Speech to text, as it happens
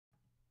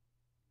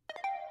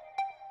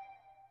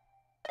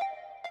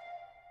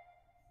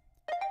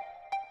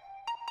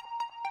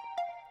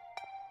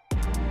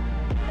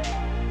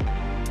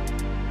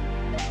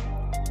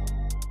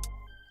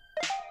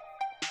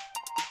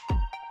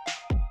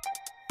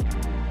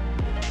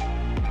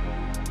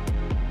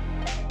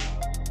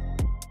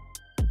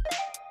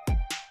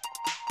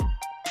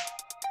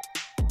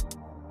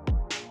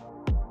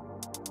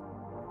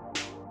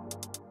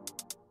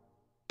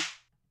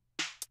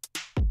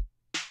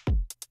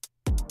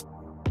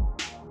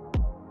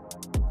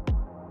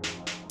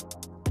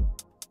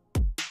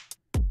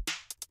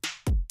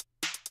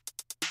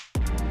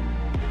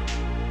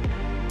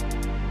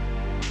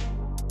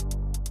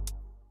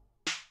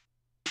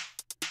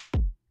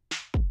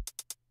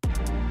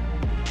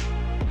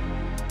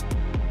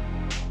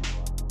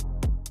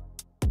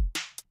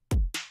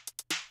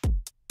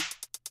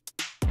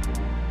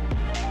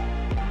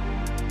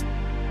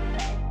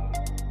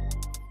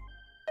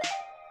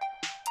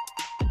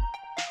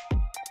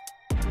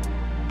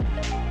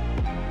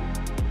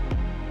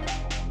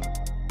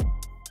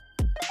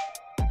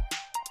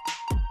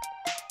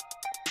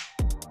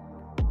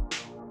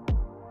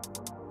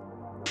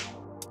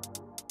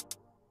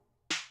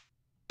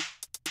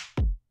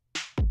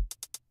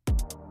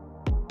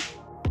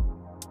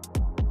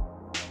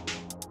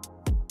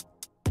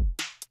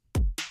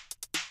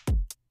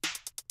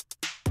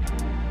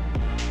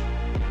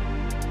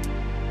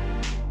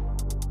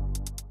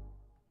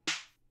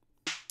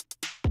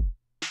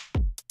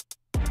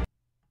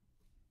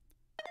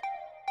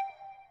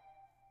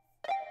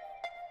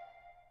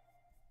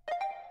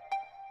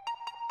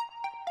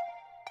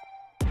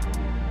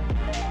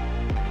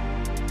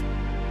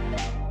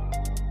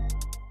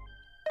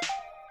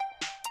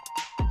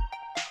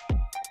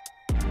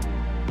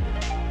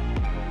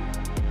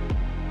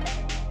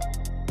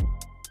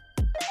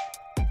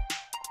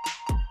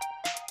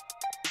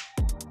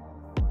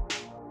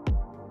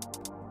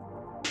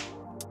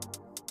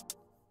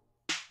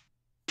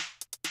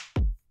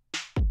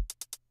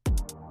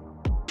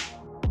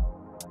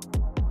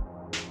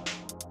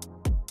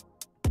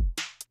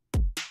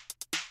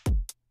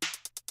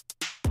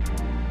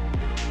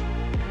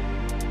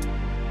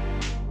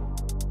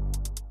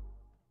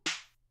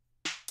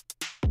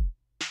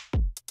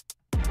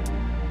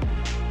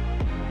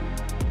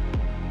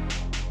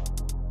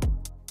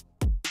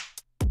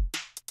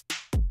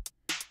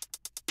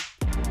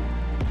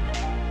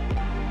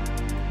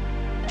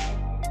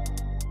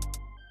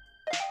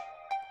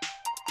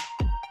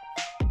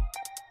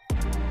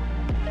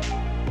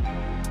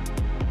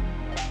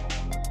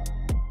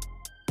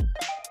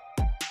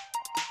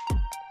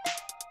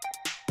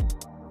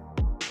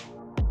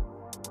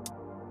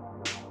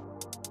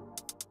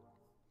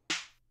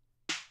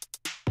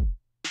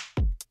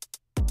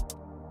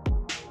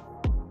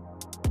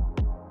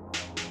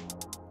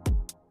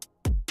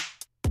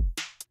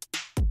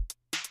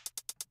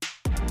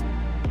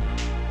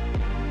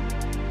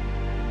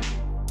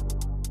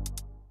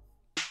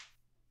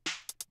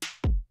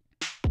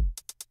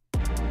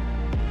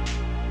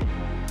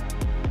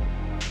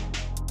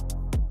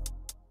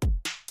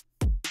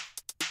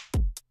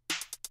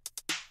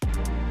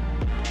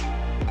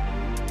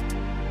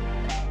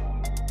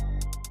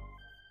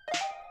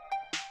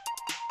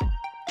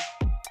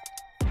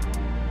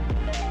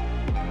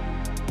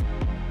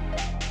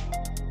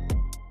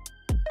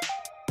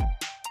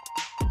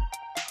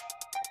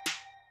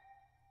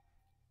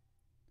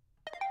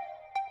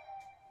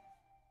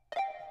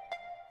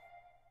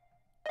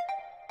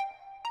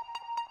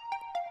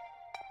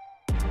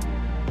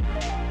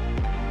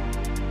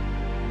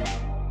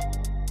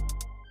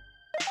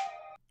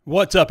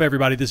What's up,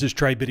 everybody? This is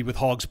Trey Biddy with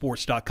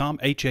HawgSports.com,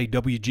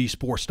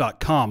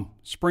 HawgSports.com.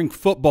 Spring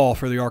football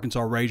for the Arkansas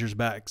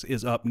Razorbacks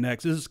is up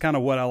next. This is kind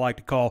of what I like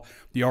to call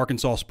the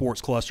Arkansas sports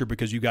cluster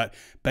because you got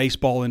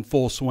baseball in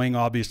full swing,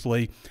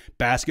 obviously.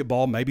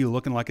 Basketball maybe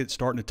looking like it's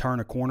starting to turn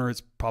a corner. It's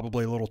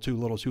probably a little too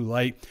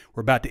late. We're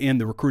about to end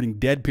the recruiting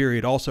dead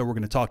period. Also, we're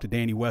going to talk to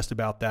Danny West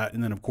about that.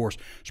 And then, of course,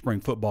 spring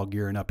football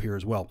gearing up here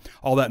as well.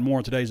 All that and more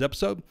in today's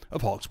episode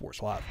of Hawg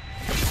Sports Live.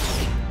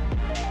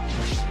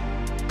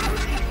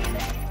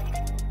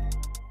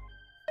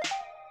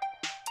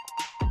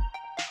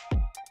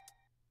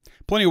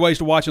 Plenty of ways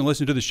to watch and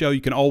listen to the show.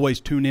 You can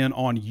always tune in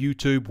on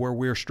YouTube where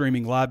we're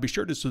streaming live. Be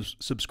sure to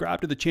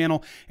subscribe to the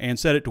channel and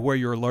set it to where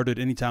you're alerted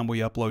anytime we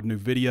upload new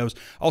videos.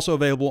 Also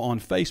available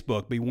on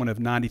Facebook. Be one of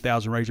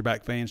 90,000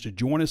 Razorback fans to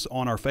join us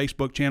on our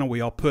Facebook channel.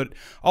 We all put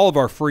all of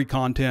our free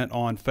content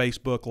on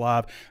Facebook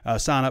Live.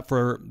 Sign up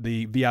for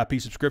the VIP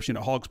subscription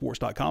at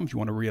HawgSports.com if you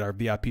want to read our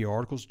VIP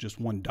articles.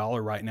 Just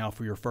 $1 right now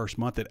for your first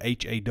month at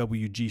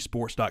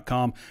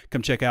HawgSports.com.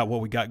 Come check out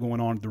what we got going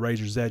on at the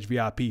Razor's Edge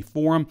VIP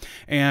forum.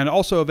 And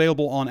also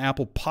available on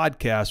Apple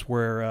Podcasts,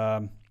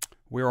 where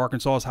we're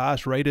Arkansas's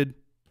highest rated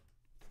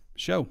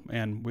show,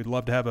 and we'd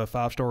love to have a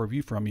 5-star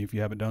review from you if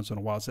you haven't done so in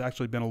a while. It's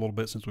actually been a little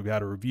bit since we've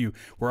had a review.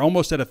 We're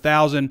almost at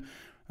 1,000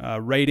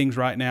 ratings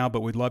right now,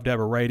 but we'd love to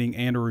have a rating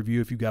and a review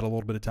if you've got a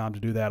little bit of time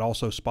to do that.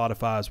 Also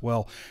Spotify as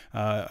well,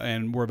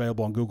 and we're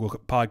available on Google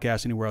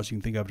Podcasts, anywhere else you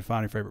can think of to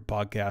find your favorite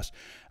podcast.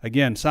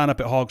 Again, sign up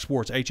at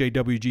HawgSports,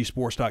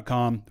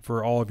 HawgSports.com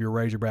for all of your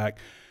Razorback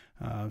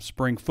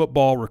spring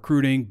football,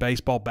 recruiting,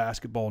 baseball,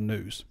 basketball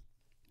news.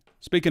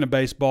 Speaking of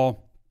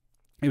baseball,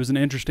 it was an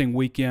interesting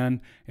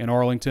weekend in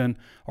Arlington.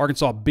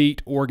 Arkansas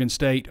beat Oregon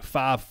State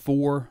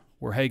 5-4,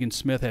 where Hagen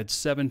Smith had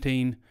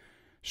 17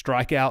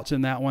 strikeouts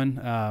in that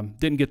one.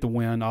 Didn't get the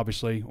win,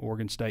 obviously.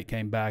 Oregon State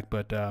came back,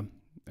 but an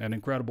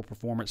incredible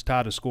performance,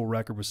 tied a school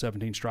record with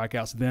 17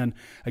 strikeouts. Then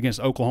against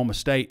Oklahoma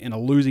State, in a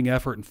losing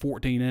effort in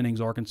 14 innings,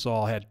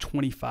 Arkansas had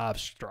 25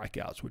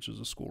 strikeouts, which is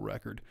a school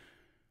record.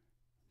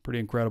 Pretty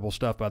incredible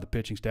stuff by the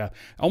pitching staff.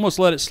 Almost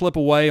let it slip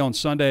away on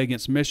Sunday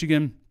against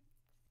Michigan.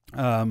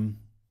 I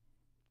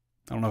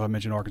don't know if I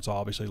mentioned Arkansas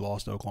obviously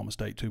lost to Oklahoma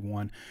State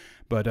 2-1,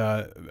 but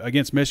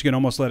against Michigan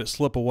almost let it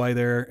slip away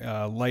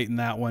there late in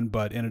that one,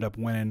 but ended up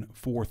winning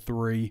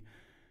 4-3.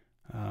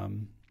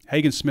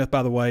 Hagen Smith,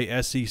 by the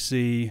way,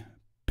 SEC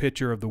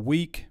Pitcher of the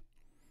Week.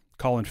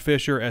 Colin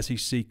Fisher,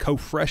 SEC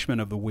Co-Freshman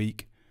of the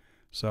Week.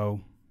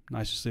 So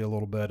nice to see a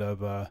little bit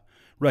of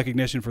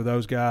recognition for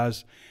those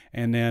guys.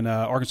 And then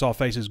Arkansas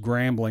faces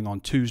Grambling on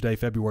Tuesday,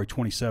 February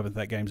 27th.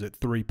 That game's at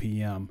 3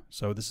 p.m.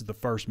 So this is the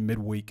first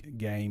midweek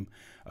game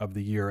of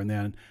the year. And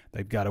then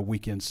they've got a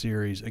weekend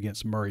series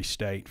against Murray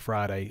State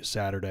Friday,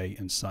 Saturday,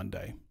 and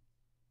Sunday.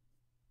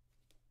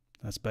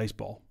 That's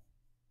baseball.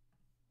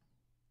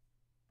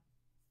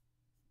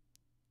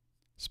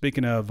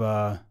 Speaking of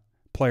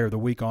Player of the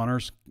Week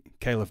honors,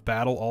 Caleb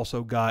Battle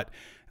also got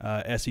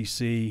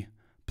SEC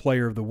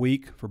Player of the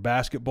Week for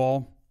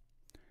basketball.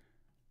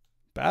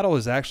 Battle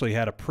has actually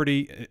had a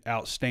pretty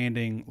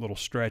outstanding little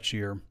stretch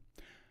here.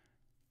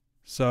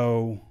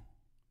 So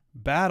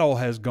Battle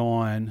has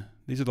gone,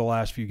 these are the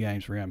last few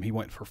games for him. He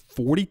went for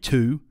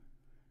 42,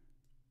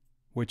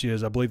 which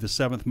is, I believe, the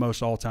 7th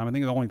most all-time. I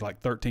think only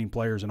like 13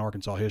 players in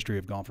Arkansas history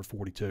have gone for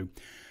 42.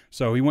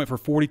 So he went for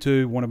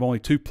 42, one of only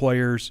 2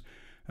 players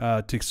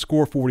to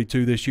score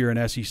 42 this year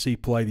in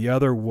SEC play. The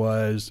other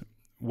was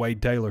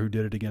Wade Taylor, who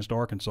did it against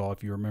Arkansas,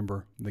 if you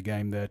remember the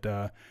game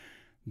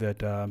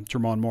that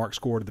Tremont Mark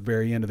scored at the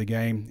very end of the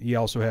game. He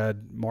also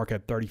had, Mark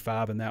had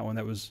 35 in that one.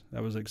 That was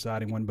an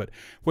exciting one. But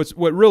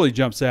what really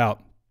jumps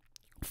out,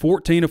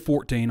 14 of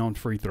 14 on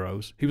free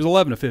throws. He was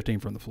 11 of 15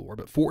 from the floor,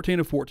 but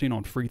 14 of 14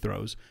 on free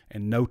throws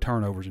and no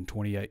turnovers in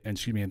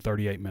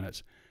 38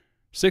 minutes.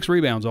 6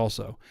 rebounds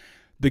also.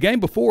 The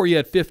game before he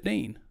had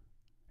 15,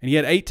 and he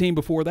had 18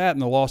 before that in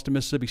the loss to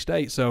Mississippi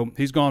State. So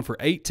he's gone for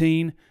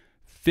 18,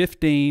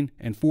 15,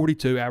 and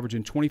 42,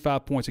 averaging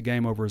 25 points a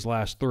game over his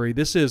last 3.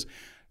 This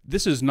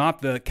is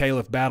not the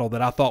Caleb Battle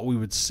that I thought we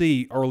would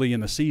see early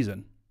in the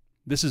season.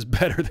 This is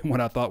better than what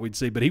I thought we'd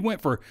see. But he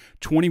went for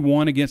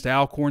 21 against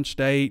Alcorn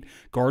State.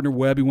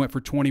 Gardner-Webb, he went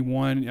for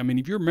 21. I mean,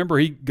 if you remember,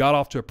 he got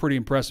off to a pretty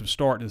impressive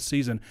start to the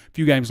season. A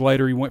few games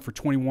later, he went for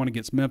 21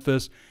 against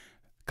Memphis.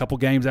 A couple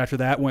games after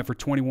that, went for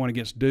 21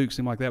 against Duke.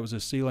 Seemed like that was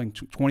his ceiling.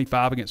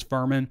 25 against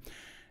Furman.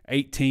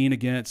 18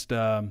 against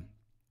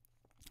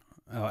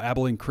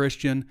Abilene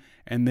Christian.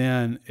 And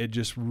then it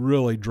just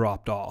really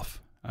dropped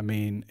off. I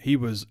mean, he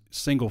was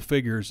single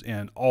figures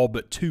in all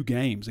but 2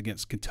 games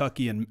against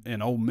Kentucky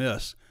and Ole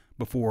Miss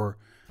before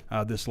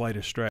this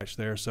latest stretch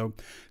there. So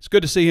it's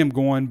good to see him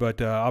going,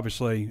 but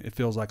obviously it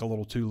feels like a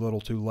little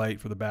too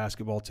late for the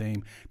basketball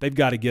team. They've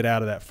got to get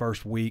out of that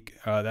first week,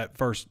 that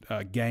first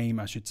game,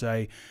 I should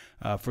say,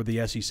 for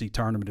the SEC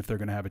tournament if they're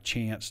going to have a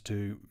chance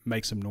to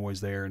make some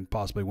noise there and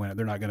possibly win it.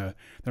 They're not going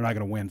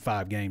to win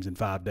 5 games in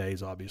 5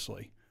 days,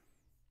 obviously.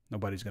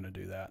 Nobody's going to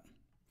do that.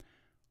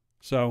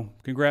 So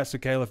congrats to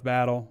Caleb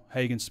Battle,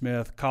 Hagen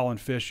Smith, Colin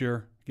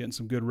Fisher, getting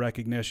some good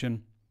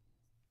recognition.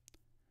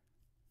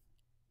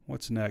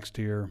 what's next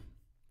here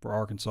for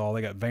Arkansas?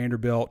 They got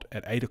Vanderbilt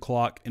at 8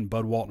 o'clock in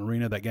Bud Walton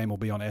Arena. That game will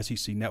be on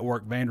SEC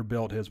Network.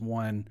 Vanderbilt has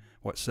won,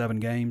 7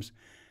 games?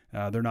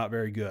 They're not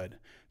very good.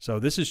 So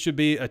this should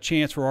be a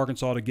chance for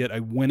Arkansas to get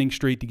a winning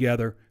streak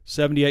together.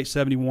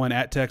 78-71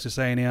 at Texas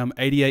A&M,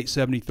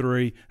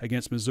 88-73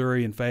 against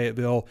Missouri and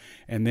Fayetteville,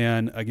 and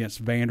then against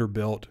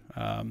Vanderbilt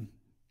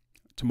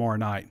tomorrow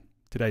night.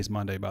 Today's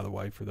Monday, by the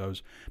way, for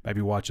those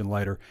maybe watching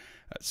later.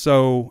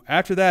 So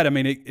after that, I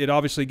mean, it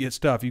obviously gets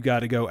tough. You got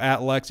to go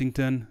at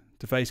Lexington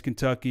to face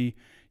Kentucky.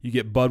 You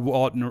get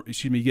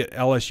you get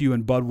LSU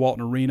and Bud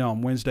Walton Arena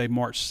on Wednesday,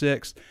 March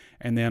 6th,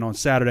 and then on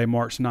Saturday,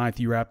 March 9th,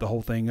 you wrap the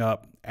whole thing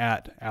up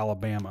at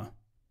Alabama.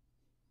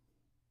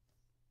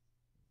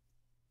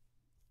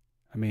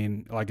 I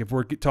mean, like if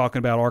we're talking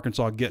about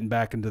Arkansas getting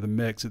back into the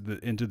mix,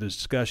 into the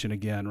discussion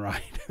again,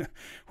 right?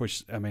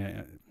 Which, I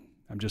mean,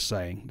 I'm just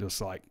saying,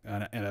 just like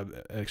an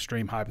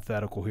extreme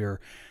hypothetical here,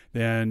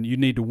 then you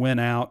need to win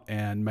out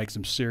and make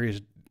some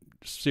serious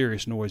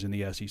noise in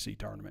the SEC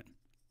tournament.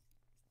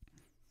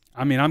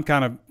 I mean, I'm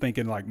kind of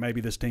thinking like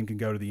maybe this team can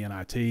go to the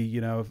NIT,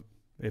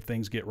 if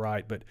things get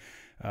right, but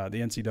the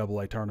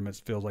NCAA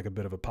tournament feels like a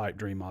bit of a pipe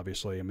dream,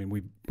 obviously. I mean,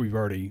 we've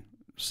already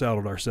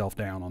settled ourselves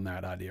down on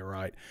that idea,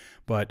 right?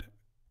 But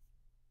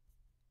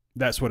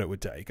that's what it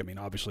would take. I mean,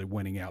 obviously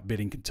winning out,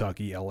 beating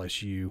Kentucky,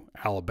 LSU,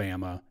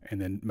 Alabama, and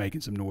then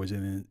making some noise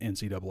in the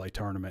NCAA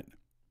tournament.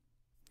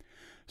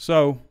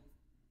 So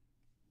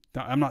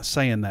I'm not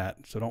saying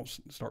that, so don't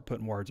start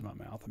putting words in my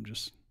mouth. I'm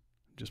just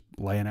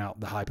laying out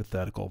the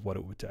hypothetical of what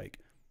it would take.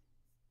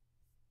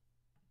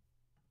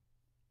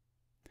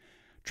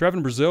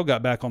 Trevin Brazile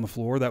got back on the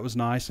floor. That was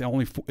nice. He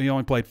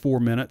only played 4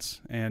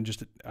 minutes, and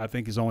I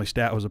think his only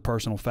stat was a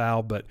personal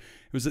foul. But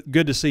it was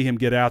good to see him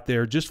get out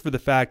there, just for the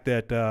fact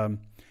that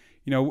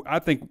I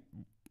think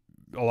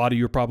a lot of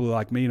you are probably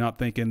like me, not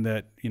thinking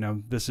that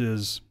this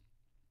is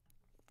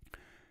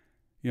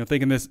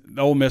thinking the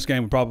Ole Miss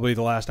game would probably be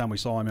the last time we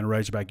saw him in a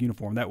Razorback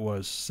uniform. That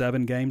was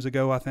 7 games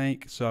ago, I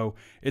think. So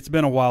it's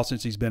been a while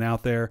since he's been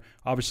out there.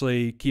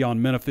 Obviously, Keon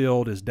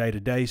Minifield is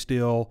day-to-day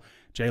still.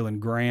 Jalen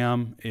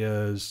Graham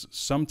is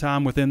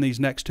sometime within these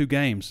next 2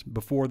 games.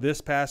 Before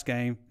this past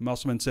game,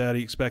 Musselman said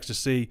he expects to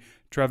see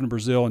Trevin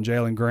Brazile and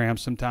Jalen Graham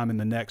sometime in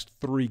the next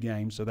 3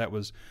 games. So that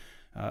was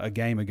a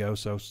game ago.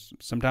 So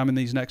sometime in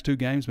these next 2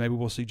 games, maybe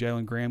we'll see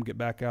Jalen Graham get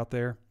back out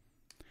there.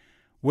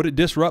 Would it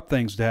disrupt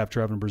things to have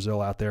Trevin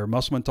Brazile out there?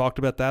 Musselman talked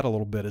about that a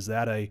little bit. Is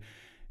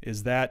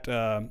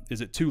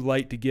it too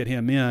late to get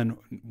him in?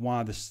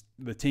 Why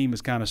the team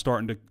is kind of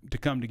starting to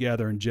come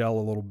together and gel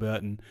a little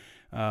bit, and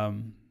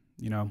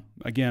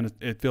again,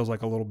 it feels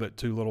like a little bit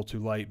too little,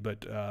 too late.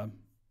 But can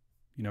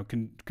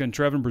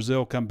Trevin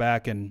Brazile come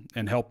back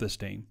and help this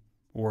team,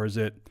 or is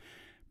it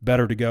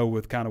better to go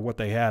with kind of what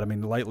they had? I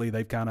mean, lately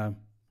they've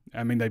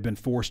been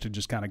forced to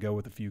just kind of go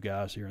with a few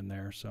guys here and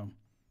there. So.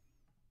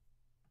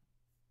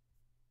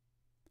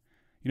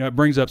 It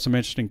brings up some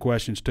interesting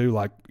questions too,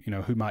 like,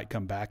 who might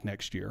come back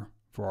next year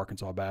for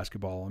Arkansas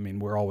basketball. I mean,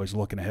 we're always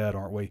looking ahead,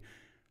 aren't we?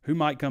 Who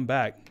might come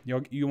back?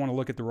 You want to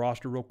look at the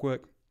roster real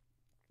quick?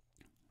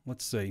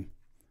 Let's see.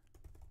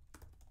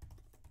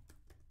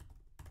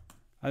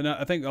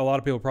 I think a lot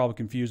of people are probably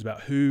confused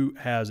about who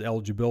has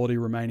eligibility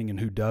remaining and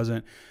who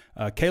doesn't.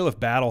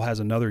 Caleb Battle has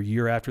another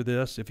year after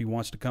this if he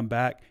wants to come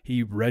back.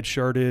 He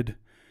redshirted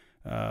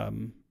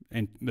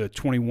in the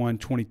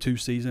 21-22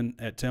 season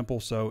at Temple,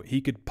 so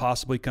he could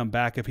possibly come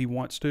back if he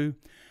wants to.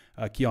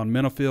 Keon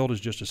Minifield is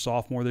just a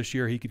sophomore this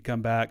year. He could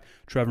come back.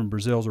 Trevin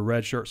Brazile's a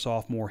redshirt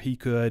sophomore. He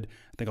could.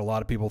 I think a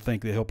lot of people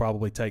think that he'll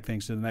probably take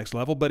things to the next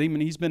level, but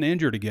he's been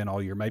injured again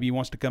all year. Maybe he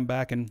wants to come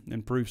back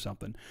and prove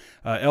something.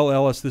 L.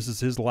 Ellis, this is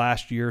his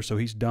last year, so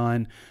he's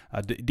done.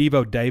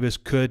 Devo Davis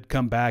could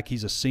come back.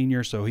 He's a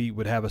senior, so he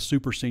would have a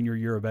super senior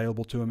year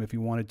available to him if he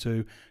wanted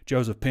to.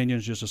 Joseph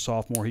Pinion's just a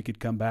sophomore. He could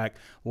come back.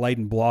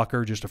 Layden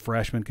Blocker, just a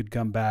freshman, could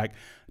come back.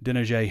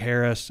 Denijay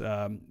Harris,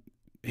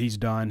 he's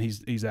done.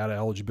 He's out of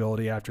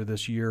eligibility after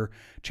this year.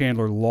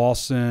 Chandler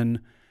Lawson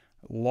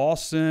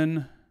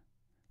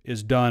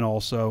is done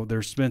also.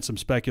 There's been some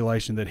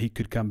speculation that he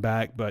could come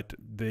back, but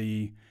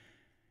the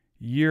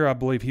year I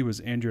believe he was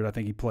injured, I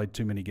think he played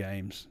too many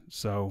games.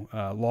 So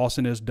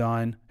Lawson is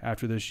done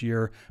after this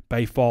year.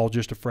 Bayfall,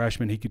 just a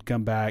freshman, he could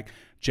come back.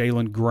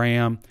 Jalen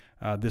Graham,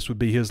 this would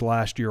be his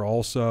last year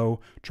also.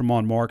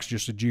 Tremont Marks,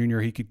 just a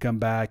junior, he could come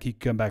back. He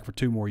could come back for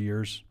 2 more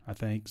years, I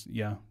think.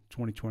 Yeah,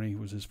 2020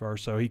 was his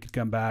first, so he could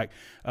come back.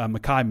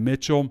 Mekhi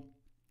Mitchell.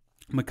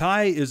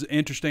 Mekhi is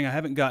interesting.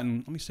 Let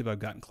me see if I've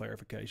gotten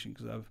clarification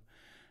because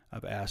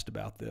I've asked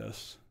about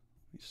this.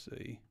 Let me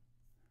see.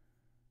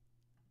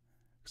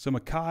 So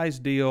Mekhi's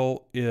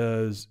deal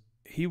is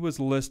he was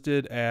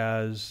listed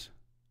as –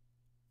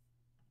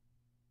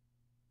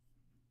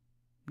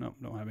 no,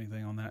 don't have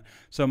anything on that.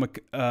 So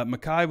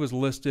Mekhi was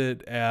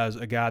listed as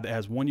a guy that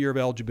has 1 year of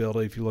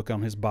eligibility if you look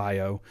on his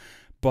bio.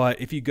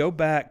 But if you go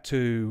back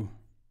to –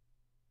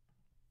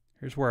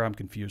 here's where I'm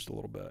confused a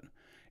little bit.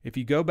 If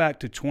you go back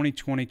to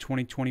 2020,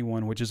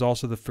 2021, which is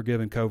also the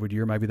forgiven COVID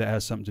year, maybe that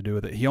has something to do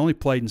with it. He only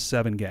played in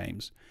 7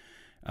 games.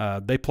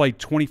 They played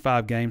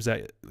 25 games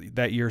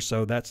that year,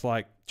 so that's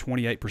like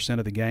 28%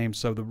 of the games.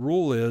 So the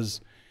rule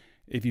is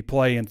if you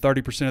play in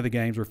 30% of the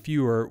games or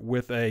fewer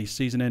with a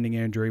season-ending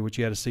injury, which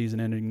you had a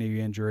season-ending knee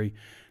injury,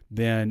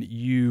 then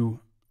you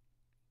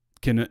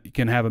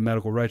can have a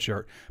medical red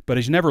shirt. But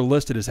he's never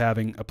listed as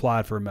having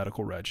applied for a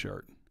medical red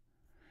shirt.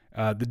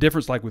 The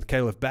difference, like with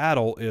Caleb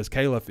Battle, is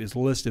Caleb is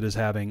listed as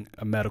having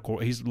a medical.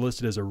 He's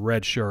listed as a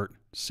red shirt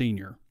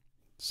senior.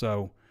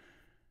 So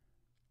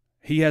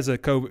he has a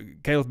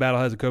COVID. Caleb Battle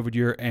has a COVID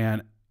year,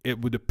 and it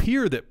would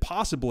appear that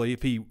possibly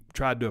if he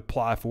tried to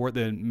apply for it,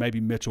 then maybe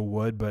Mitchell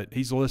would. But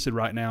he's listed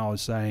right now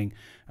as saying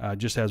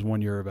just has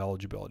 1 year of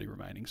eligibility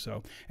remaining.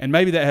 So, and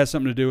maybe that has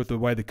something to do with the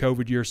way the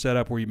COVID year set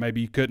up, where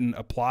maybe you couldn't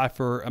apply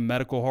for a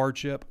medical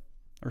hardship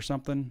or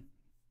something.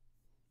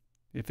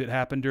 If it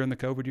happened during the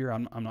COVID year,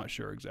 I'm not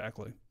sure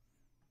exactly.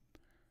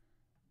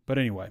 But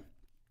anyway,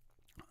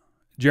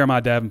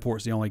 Jeremiah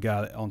Davenport's the only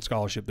guy on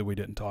scholarship that we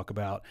didn't talk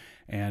about,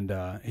 and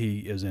he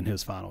is in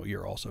his final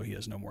year also. He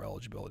has no more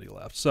eligibility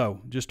left.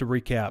 So just to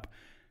recap,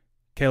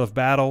 Caleb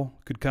Battle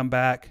could come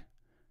back,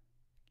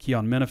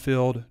 Keon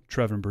Minifield,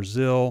 Trevin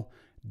Brazil,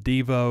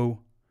 Devo,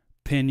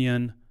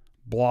 Pinion,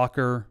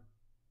 Blocker,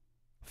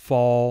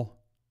 Fall,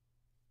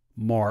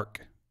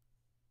 Mark,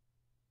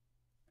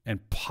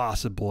 and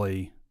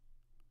possibly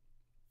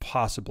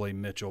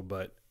Mitchell,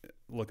 but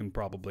looking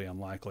probably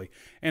unlikely.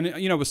 And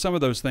with some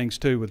of those things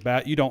too, with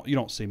you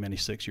don't see many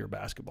 6-year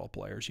basketball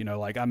players.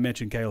 Like I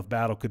mentioned, Caleb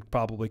Battle could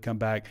probably come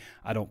back.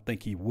 I don't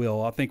think he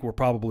will. I think we're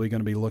probably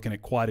going to be looking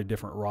at quite a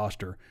different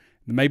roster.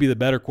 Maybe the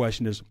better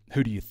question is,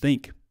 who do you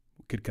think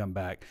could come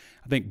back?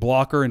 I think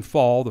Blocker and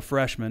Fall, the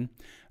freshman.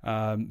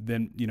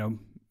 Then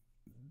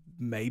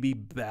maybe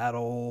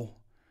Battle.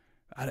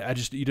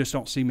 You just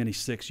don't see many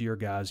 6-year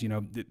guys.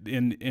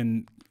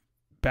 In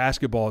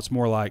basketball, it's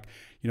more like,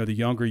 the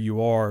younger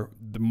you are,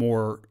 the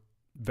more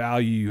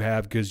value you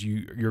have because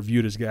you're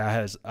viewed as a guy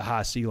has a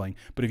high ceiling.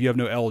 But if you have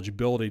no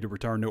eligibility to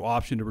return, no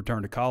option to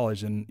return to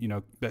college, and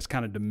that's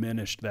kind of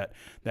diminished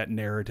that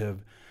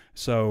narrative.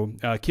 So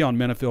Keon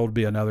Minifield would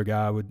be another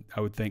guy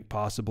I would think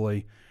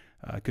possibly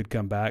could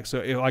come back. So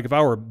if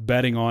I were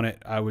betting on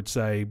it, I would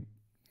say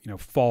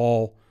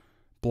Fall,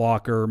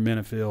 Blocker,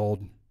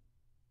 Minifield,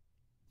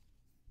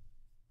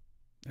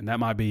 and that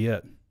might be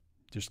it.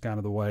 Just kind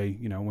of the way,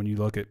 when you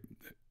look at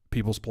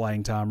people's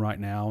playing time right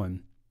now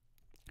and,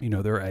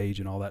 their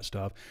age and all that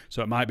stuff.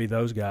 So it might be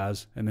those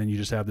guys, and then you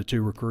just have the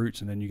 2 recruits,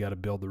 and then you got to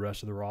build the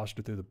rest of the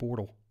roster through the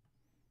portal.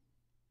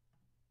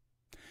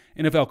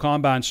 NFL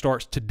Combine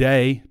starts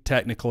today,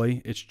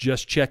 technically. It's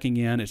just checking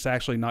in. It's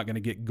actually not going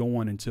to get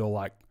going until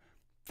like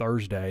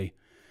Thursday.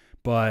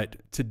 But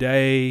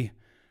today,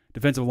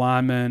 defensive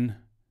linemen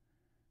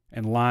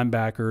and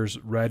linebackers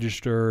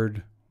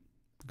registered,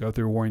 go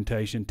through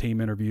orientation, team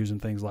interviews,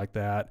 and things like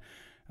that.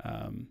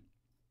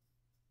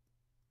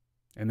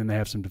 And then they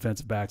have some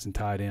defensive backs and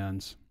tight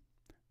ends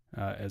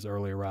as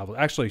early arrivals.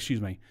 Actually,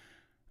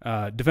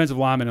 defensive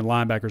linemen and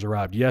linebackers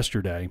arrived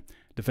yesterday.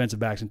 Defensive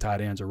backs and tight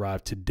ends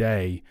arrived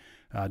today.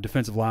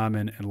 Defensive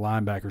linemen and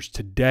linebackers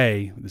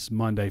today, this is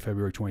Monday,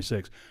 February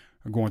 26th,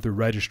 are going through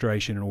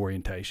registration and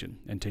orientation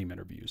and team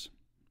interviews.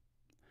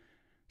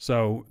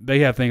 So they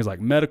have things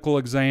like medical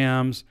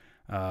exams,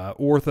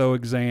 ortho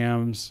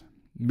exams,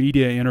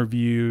 media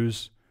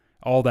interviews,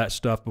 all that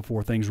stuff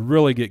before things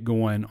really get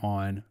going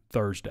on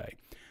Thursday.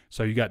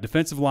 So you got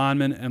defensive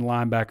linemen and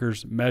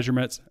linebackers,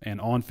 measurements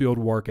and on-field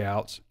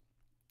workouts.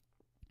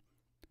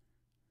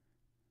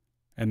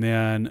 And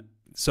then,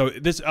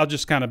 I'll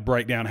just kind of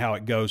break down how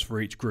it goes for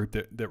each group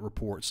that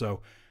reports.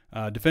 So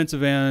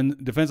defensive linemen,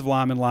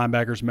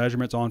 linebackers,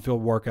 measurements,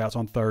 on-field workouts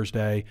on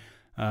Thursday.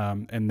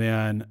 And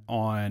then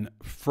on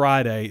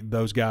Friday,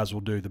 those guys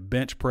will do the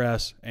bench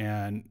press,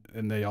 and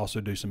they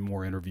also do some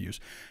more interviews.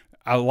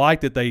 I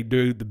like that they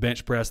do the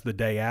bench press the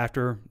day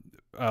after.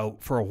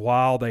 For a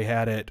while, they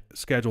had it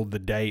scheduled the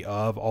day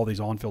of all these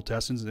on-field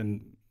testings,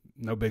 and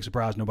no big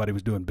surprise, nobody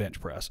was doing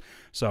bench press.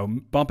 So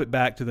bump it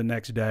back to the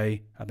next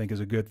day, I think, is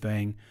a good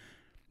thing.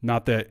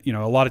 Not that,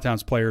 a lot of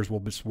times players will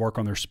just work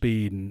on their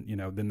speed, and,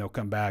 then they'll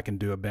come back and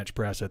do a bench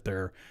press at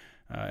their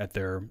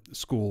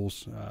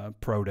school's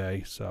pro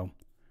day. So,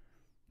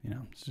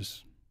 it's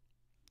just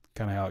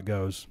kind of how it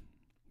goes.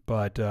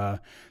 But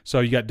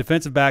so you got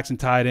defensive backs and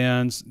tight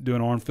ends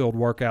doing on-field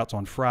workouts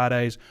on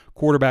Fridays,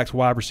 quarterbacks,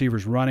 wide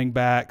receivers, running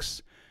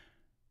backs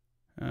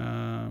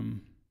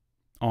on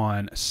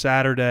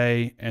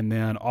Saturday, and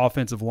then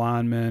offensive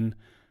linemen,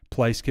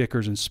 place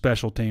kickers, and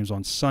special teams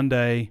on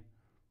Sunday.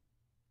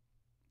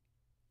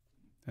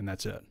 And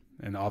that's it.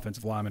 And the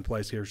offensive linemen,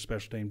 place kickers,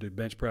 special team do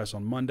bench press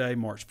on Monday,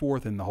 March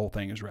 4th, and the whole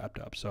thing is wrapped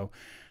up. So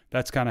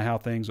that's kind of how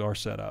things are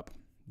set up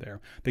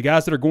there. The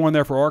guys that are going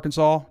there for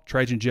Arkansas,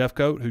 Trajan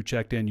Jeffcoat, who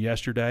checked in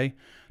yesterday,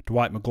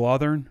 Dwight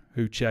McGlothern,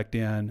 who checked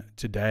in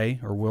today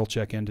or will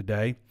check in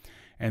today,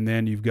 and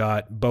then you've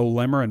got Bo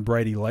Limmer and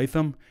Brady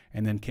Latham,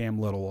 and then Cam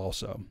Little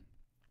also.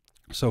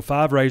 So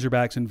 5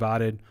 Razorbacks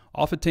invited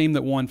off a team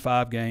that won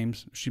 4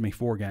 games,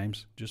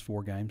 just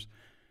 4 games.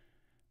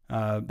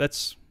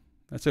 That's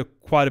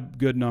quite a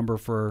good number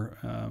for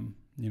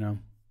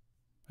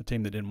a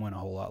team that didn't win a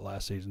whole lot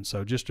last season.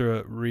 So just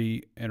to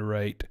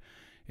reiterate,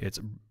 it's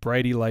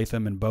Brady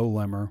Latham and Bo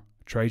Limmer,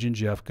 Trajan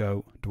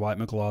Jeffcoat, Dwight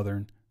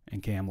McLaughlin,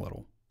 and Cam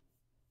Little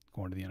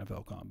going to the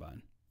NFL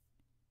Combine.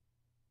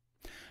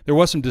 There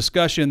was some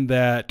discussion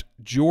that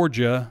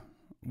Georgia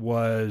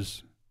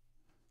was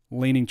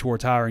leaning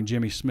towards hiring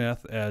Jimmy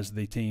Smith as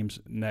the team's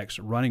next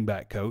running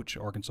back coach,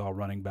 Arkansas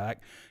running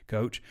back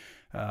coach.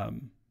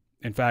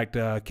 In fact,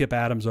 Kip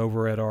Adams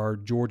over at our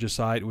Georgia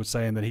site was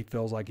saying that he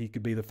feels like he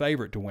could be the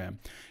favorite to win.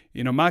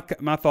 You know, my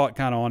thought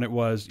kind of on it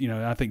was, you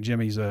know, I think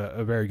Jimmy's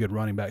a very good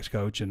running backs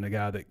coach and a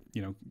guy that,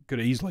 you know, could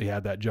have easily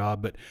had that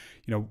job. But,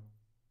 you know,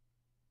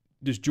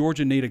 does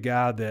Georgia need a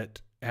guy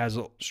that has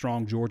a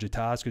strong Georgia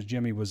ties? Because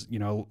Jimmy was, you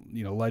know,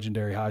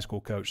 legendary high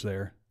school coach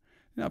there.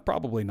 No,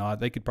 probably not.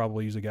 They could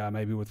probably use a guy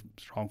maybe with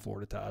strong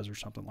Florida ties or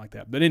something like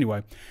that. But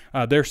anyway,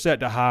 they're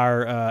set to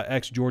hire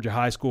ex-Georgia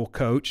high school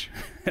coach,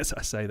 as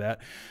I say that.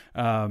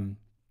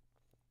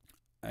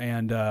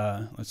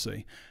 Let's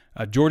see.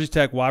 Georgia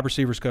Tech wide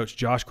receivers coach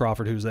Josh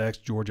Crawford, who's the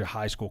ex-Georgia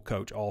high school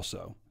coach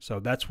also. So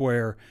that's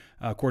where,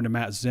 according to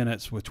Matt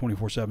Zenitz with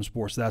 24/7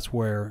 Sports, that's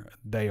where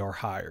they are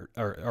hired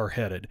or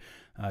headed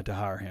to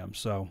hire him.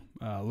 So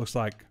looks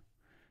like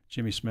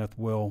Jimmy Smith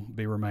will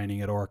be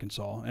remaining at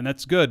Arkansas. And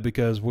that's good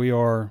because we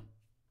are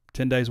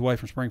 10 days away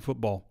from spring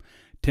football.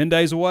 10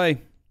 days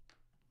away.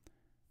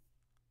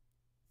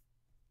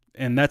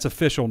 And that's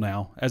official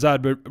now. As I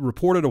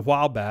reported a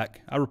while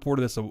back, I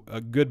reported this a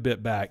good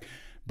bit back,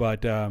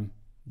 but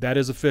that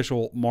is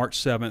official, March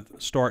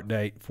 7th start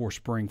date for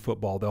spring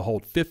football. They'll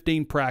hold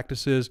 15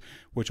 practices,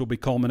 which will be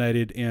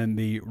culminated in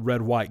the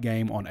red-white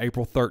game on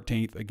April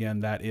 13th. Again,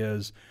 that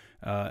is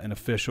an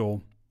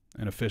official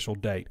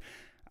date.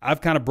 I've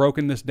kind of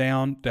broken this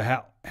down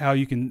to how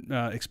you can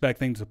expect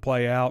things to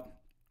play out.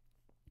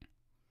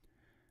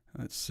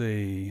 Let's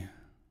see.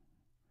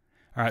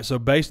 All right, so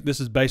this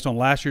is based on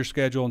last year's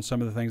schedule and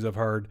some of the things I've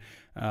heard.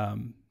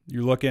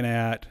 You're looking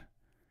at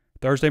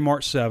Thursday,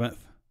 March 7th,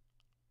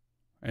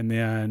 and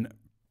then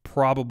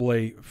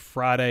probably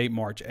Friday,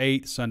 March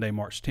 8th, Sunday,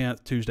 March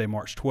 10th, Tuesday,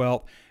 March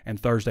 12th, and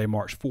Thursday,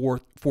 March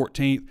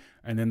 14th.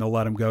 And then they'll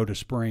let them go to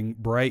spring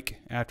break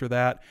after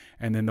that.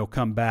 And then they'll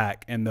come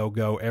back and they'll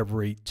go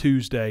every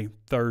Tuesday,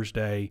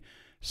 Thursday,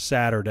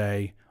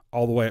 Saturday,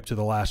 all the way up to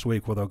the last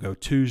week where they'll go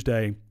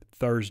Tuesday,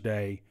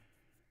 Thursday,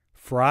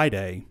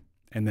 Friday,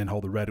 and then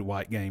hold the red and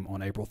white game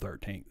on April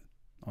 13th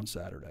on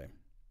Saturday.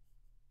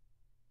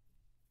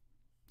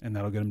 And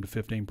that'll get them to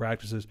 15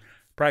 practices.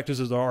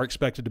 Practices are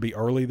expected to be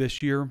early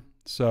this year.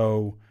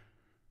 So,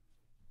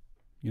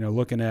 you know,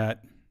 looking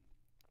at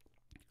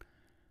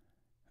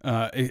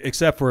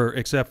except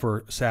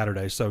for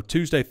Saturday. So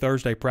Tuesday,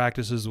 Thursday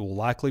practices will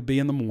likely be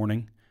in the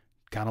morning,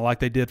 kind of like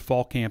they did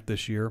fall camp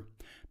this year.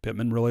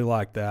 Pittman really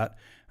liked that.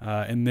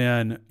 And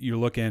then you're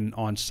looking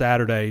on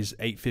Saturdays,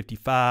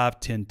 8:55,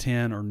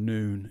 10:10, or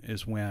noon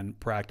is when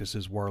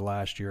practices were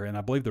last year. And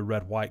I believe the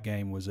red-white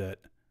game was at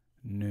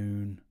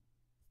noon.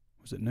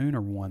 Was it noon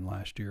or 1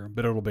 last year?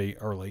 But it'll be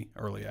early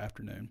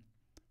afternoon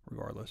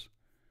regardless.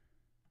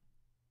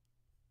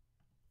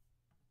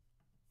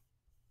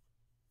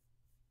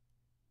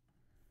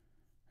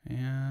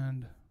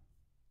 And,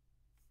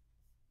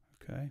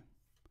 okay.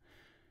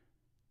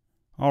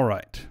 All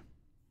right.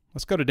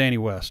 Let's go to Danny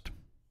West.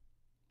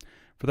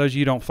 For those of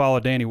you who don't follow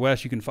Danny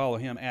West, you can follow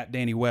him at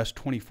Danny West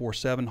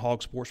 24/7,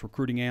 HawgSports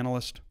recruiting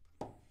analyst.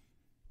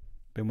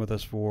 Been with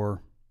us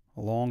for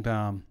a long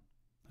time,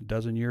 a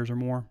dozen years or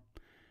more.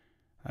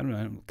 I don't know,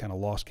 I'm kind of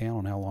lost count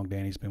on how long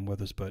Danny's been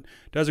with us, but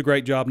does a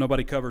great job.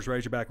 Nobody covers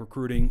Razorback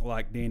recruiting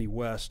like Danny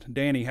West.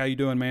 Danny, how you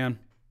doing, man?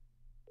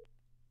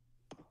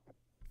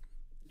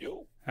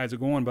 Yo. How's it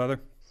going, brother?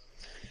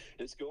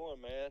 It's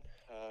going, man.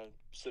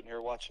 Sitting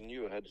here watching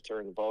you. I had to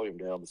turn the volume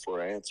down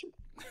before I answered.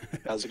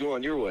 How's it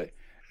going your way?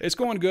 It's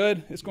going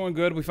good. It's going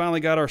good. We finally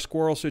got our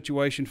squirrel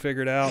situation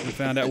figured out. We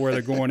found out where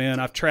they're going in.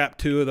 I've trapped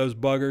 2 of those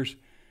buggers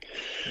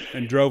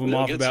and drove them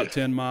off about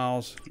 10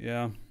 miles.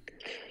 Yeah.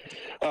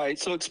 All right,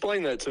 so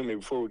explain that to me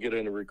before we get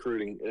into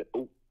recruiting.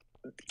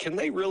 Can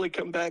they really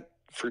come back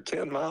for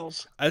 10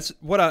 miles? That's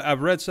what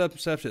I've read. Some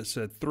stuff that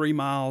said 3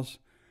 miles.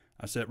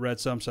 Read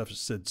some stuff that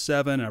said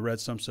 7. I read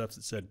some stuff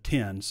that said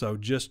 10. So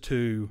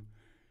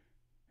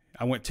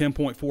I went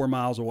 10.4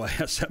 miles away.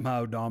 I set my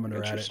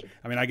odometer at it.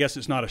 I mean, I guess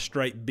it's not a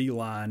straight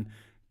beeline,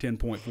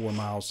 10.4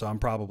 miles, so I'm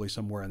probably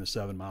somewhere in the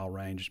 7-mile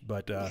range.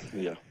 But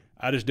yeah,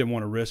 I just didn't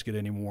want to risk it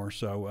anymore.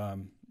 So,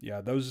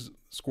 yeah, those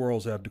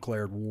squirrels have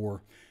declared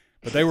war.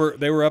 But they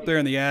were up there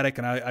in the attic,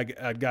 and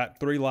I got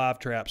 3 live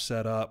traps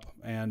set up,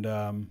 and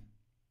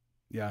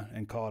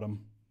and caught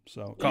them.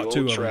 So caught 2 of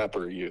them. Old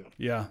trapper, you.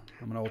 Yeah,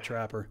 I'm an old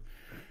trapper.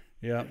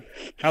 Yeah.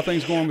 How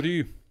things going with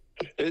you?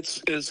 It's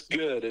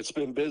good. It's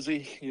been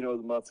busy. You know,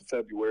 the month of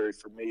February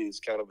for me is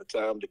kind of a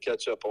time to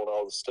catch up on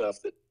all the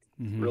stuff that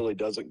really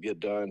doesn't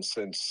get done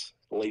since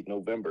late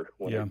November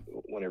when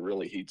it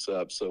really heats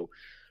up. So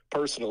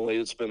personally,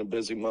 it's been a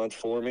busy month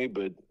for me,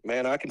 but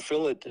man, I can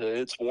feel it.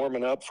 It's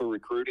warming up for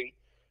recruiting.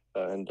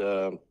 And,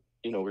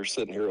 you know, we're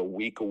sitting here a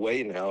week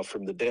away now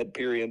from the dead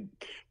period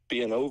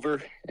being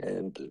over,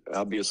 and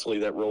obviously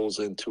that rolls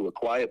into a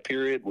quiet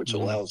period, which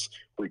allows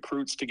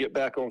recruits to get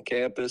back on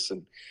campus.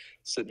 And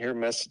sitting here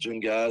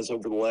messaging guys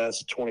over the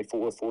last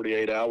 24,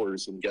 48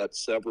 hours, and got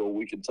several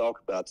we can talk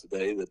about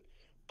today that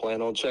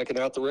plan on checking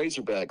out the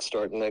Razorbacks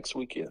starting next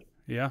weekend.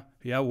 Yeah.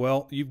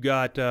 Well, you've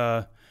got,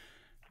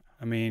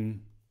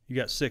 you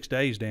got 6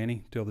 days,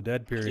 Danny, till the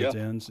dead period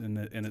ends and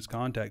its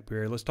contact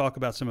period. Let's talk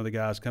about some of the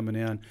guys coming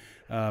in.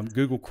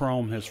 Google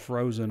Chrome has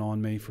frozen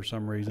on me for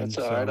some reason. That's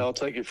all right. I'll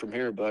take it from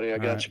here, buddy. I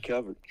got you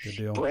covered. Good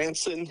deal.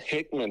 Branson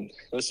Hickman.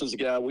 This is a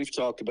guy we've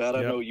talked about.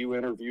 I know you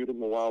interviewed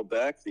him a while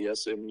back, the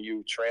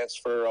SMU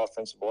transfer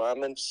offensive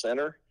lineman,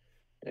 center.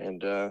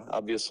 And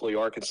obviously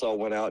Arkansas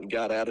went out and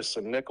got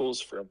Addison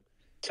Nichols from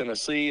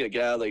Tennessee, a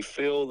guy they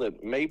feel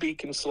that maybe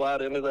can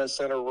slide into that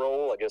center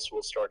role. I guess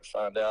we'll start to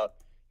find out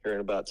here in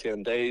about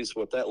 10 days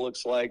what that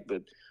looks like.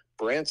 But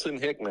Branson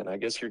Hickman, I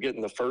guess you're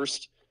getting the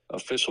first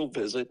official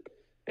visit.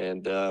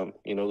 And,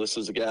 this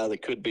is a guy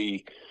that could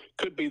be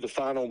the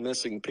final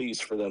missing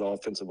piece for that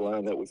offensive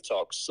line that we've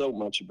talked so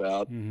much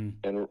about,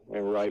 and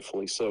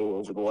rightfully so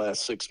over the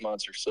last 6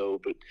 months or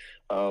so. But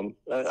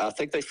I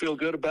think they feel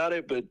good about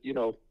it. But,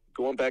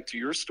 going back to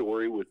your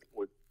story with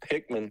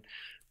Hickman,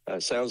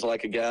 sounds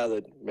like a guy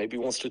that maybe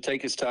wants to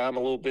take his time a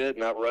little bit,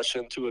 not rush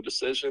into a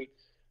decision.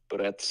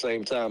 But at the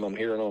same time, I'm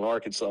hearing on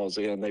Arkansas's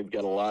end, they've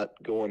got a lot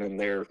going in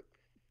their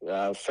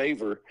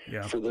favor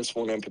for this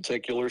one in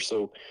particular.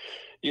 So,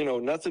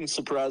 nothing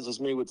surprises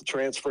me with the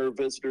transfer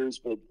visitors.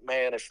 But,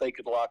 man, if they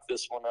could lock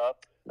this one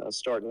up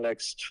starting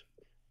next,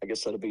 I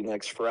guess that'll be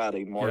next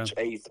Friday, March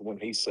 8th, when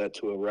he's set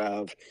to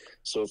arrive.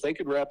 So if they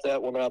could wrap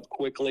that one up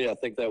quickly, I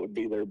think that would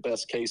be their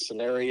best case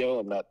scenario.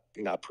 I'm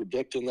not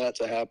predicting that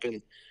to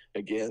happen.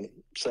 Again,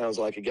 sounds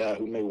like a guy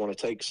who may want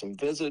to take some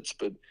visits,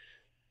 but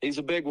he's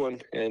a big one,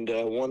 and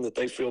one that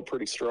they feel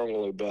pretty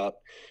strongly about.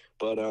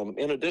 But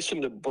in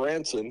addition to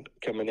Branson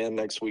coming in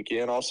next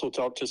weekend, also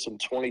talked to some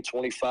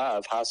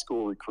 2025 high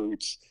school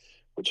recruits,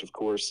 which, of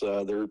course,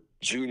 they're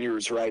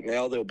juniors right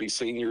now. They'll be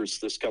seniors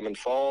this coming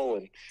fall.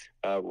 And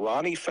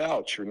Ronnie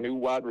Fouch, your new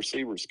wide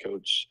receivers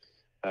coach,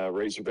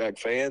 Razorback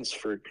fans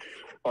for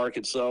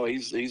Arkansas,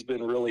 he's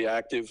been really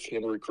active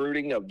in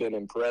recruiting. I've been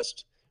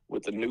impressed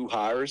with the new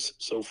hires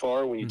so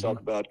far when you talk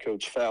about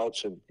Coach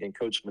Fouch and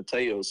Coach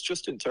Mateos,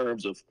 just in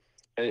terms of,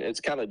 it's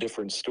kind of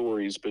different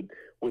stories, but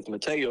with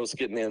Mateos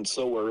getting in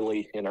so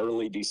early in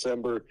early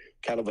December,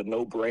 kind of a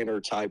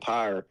no-brainer type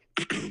hire,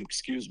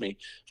 excuse me.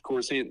 Of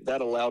course,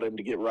 that allowed him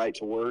to get right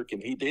to work,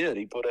 and he did.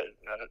 He put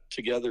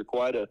together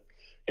quite a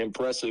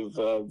impressive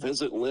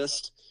visit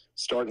list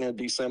starting in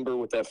December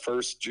with that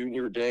first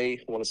junior day,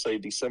 I want to say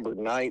December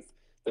 9th.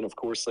 Then, of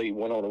course, they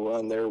went on a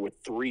run there with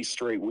 3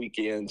 straight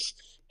weekends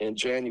in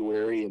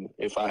January. And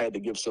if I had to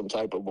give some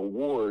type of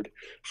award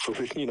for,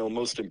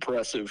 most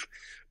impressive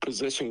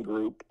position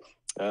group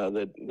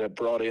that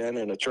brought in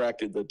and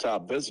attracted the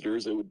top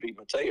visitors, it would be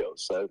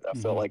Mateos. I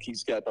felt like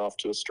he's gotten off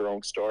to a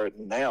strong start.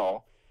 And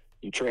now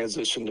you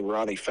transition to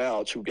Ronnie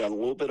Fouch, who got a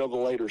little bit of a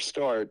later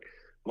start.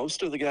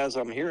 Most of the guys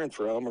I'm hearing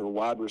from are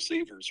wide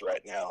receivers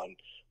right now. And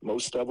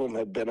most of them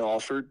have been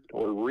offered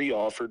or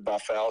re-offered by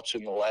Fouch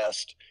in the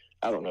last,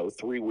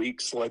 3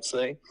 weeks, let's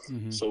say.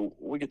 So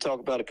we could talk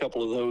about a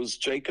couple of those.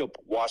 Jacob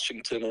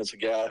Washington is a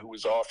guy who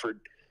was offered,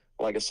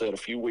 like I said, a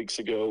few weeks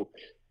ago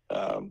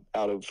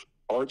out of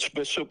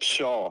Archbishop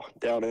Shaw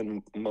down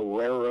in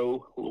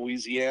Marrero,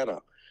 Louisiana,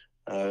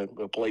 a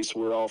place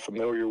we're all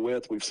familiar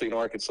with. We've seen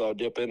Arkansas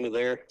dip into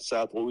there,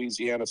 South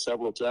Louisiana,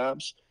 several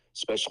times,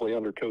 especially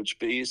under Coach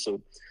B.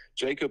 So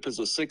Jacob is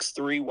a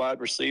 6'3"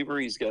 wide receiver.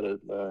 He's got a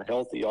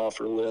healthy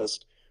offer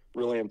list,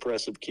 really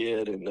impressive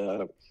kid,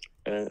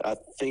 and I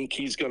think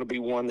he's going to be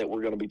one that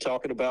we're going to be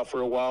talking about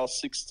for a while.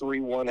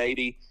 6'3",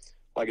 180.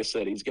 Like I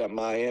said, he's got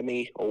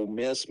Miami, Ole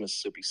Miss,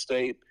 Mississippi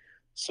State.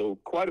 So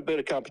quite a bit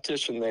of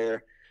competition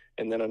there.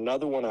 And then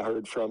another one I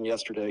heard from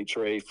yesterday,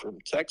 Trey, from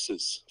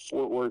Texas,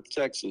 Fort Worth,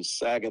 Texas,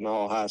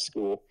 Saginaw High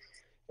School,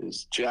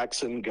 is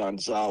Jackson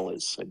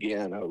Gonzalez.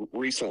 Again, a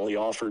recently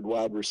offered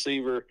wide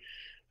receiver.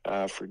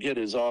 Forget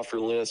his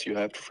offer list. You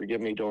have to forgive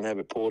me, don't have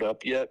it pulled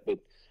up yet, but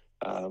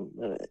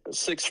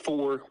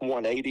 6'4",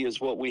 180 is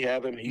what we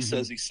have him. He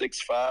says he's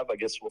 6'5". I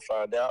guess we'll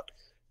find out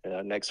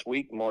next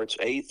week, March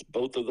 8th.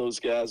 Both of those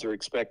guys are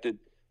expected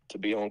to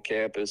be on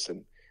campus.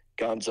 And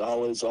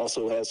Gonzalez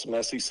also has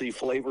some SEC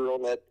flavor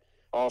on that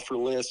offer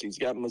list. He's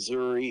got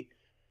Missouri,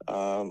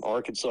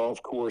 Arkansas,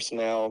 of course,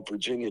 now.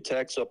 Virginia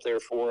Tech's up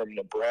there for him.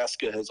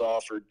 Nebraska has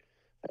offered,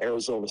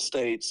 Arizona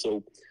State.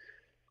 So,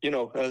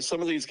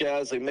 some of these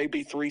guys, they may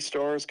be 3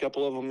 stars. A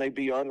couple of them may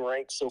be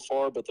unranked so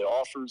far, but the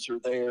offers are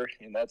there,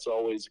 and that's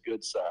always a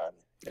good sign.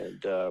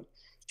 And,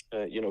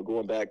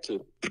 going back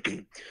to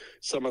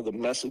some of the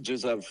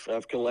messages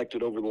I've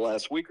collected over the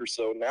last week or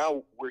so,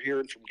 now we're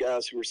hearing from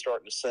guys who are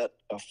starting to set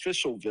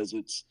official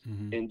visits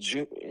in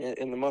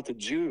the month of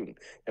June.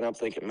 And I'm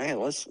thinking, man,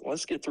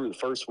 let's get through the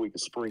first week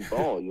of spring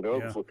ball,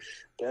 before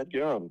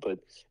dadgum. But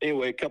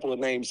anyway, a couple of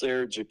names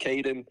there.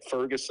 Jacaden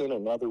Ferguson,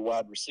 another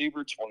wide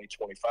receiver,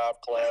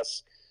 2025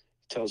 class,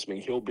 tells me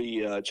he'll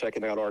be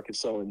checking out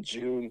Arkansas in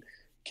June.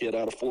 kid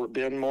out of Fort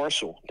Bend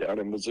Marshall down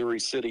in Missouri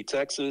City,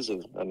 Texas,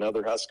 is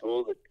another high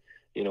school that,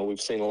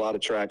 we've seen a lot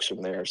of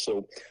traction there.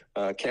 So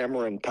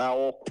Cameron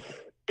Powell,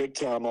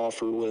 big-time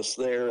offer list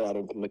there out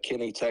of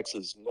McKinney,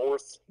 Texas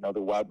North,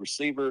 another wide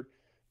receiver.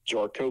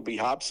 Jacoby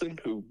Hobson,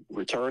 who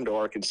returned to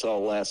Arkansas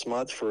last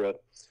month for an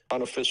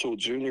unofficial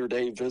junior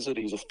day visit.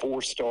 He's a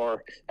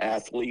 4-star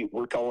athlete.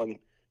 We're calling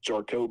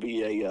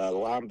Jacoby a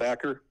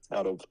linebacker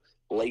out of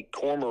Lake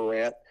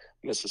Cormorant,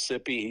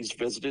 Mississippi. He's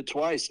visited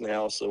twice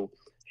now, so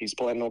he's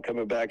planning on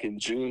coming back in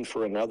June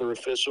for another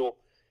official.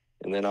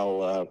 And then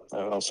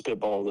I'll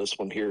spitball this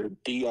one here.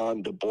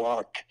 Dion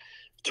DeBlanc,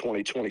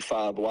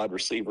 2025 wide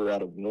receiver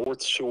out of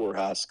North Shore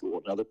High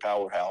School, another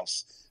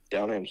powerhouse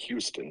down in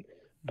Houston.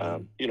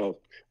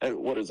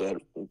 What is that?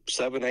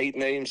 7, 8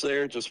 names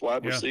there, just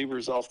wide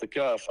receivers off the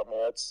cuff. I mean,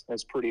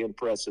 that's pretty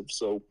impressive.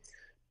 So,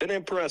 been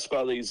impressed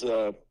by these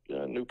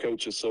new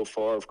coaches so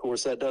far. Of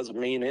course, that doesn't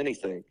mean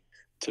anything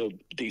till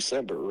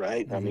December,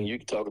 right? Mm-hmm. I mean, you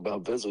can talk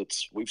about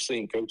visits. We've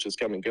seen coaches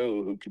come and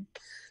go who could,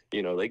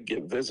 they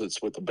get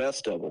visits with the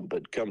best of them,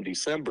 but come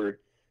December,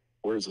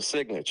 where's the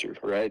signature,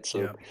 right?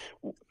 So,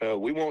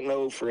 we won't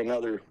know for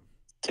another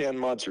 10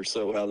 months or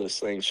so how this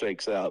thing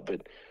shakes out,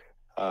 but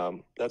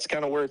that's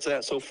kind of where it's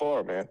at so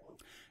far, man.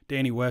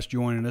 Danny West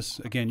joining us.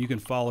 Again, you can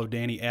follow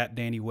Danny at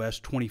Danny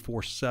West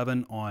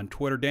 24/7 on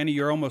Twitter. Danny,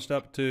 you're almost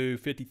up to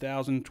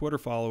 50,000 Twitter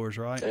followers,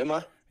 right? Am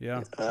I?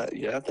 Yeah.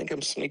 I think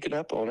I'm sneaking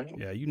up on it.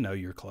 Yeah,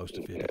 you're close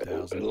to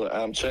 50,000.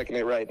 I'm checking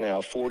it right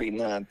now,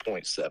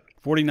 49.7.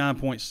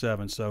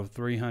 49.7, so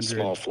 300.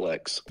 Small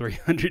flex.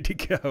 300 to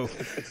go.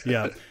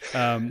 Yeah.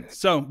 And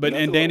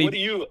Danny.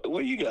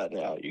 What do you got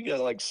now? You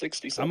got like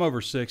 60 something? I'm over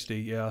 60,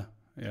 yeah.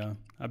 Yeah.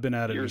 I've been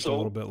at it just a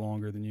little bit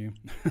longer than you.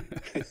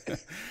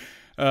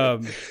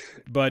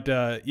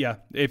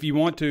 If you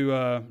want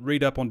to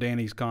read up on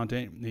Danny's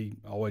content, he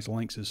always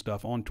links his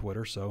stuff on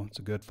Twitter, so it's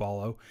a good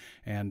follow.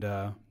 And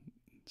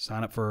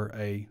sign up for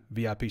a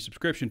VIP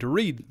subscription to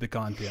read the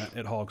content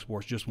at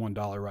HawgSports, just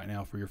 $1 right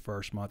now for your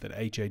first month at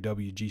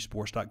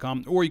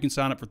HawgSports.com, or you can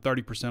sign up for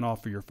 30%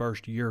 off for your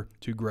first year.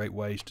 2 great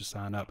ways to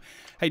sign up.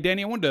 Hey,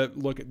 Danny, I wanted to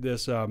look at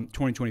this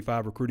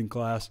 2025 recruiting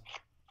class.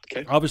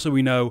 Okay. Obviously,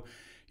 we know,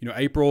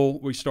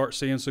 April, we start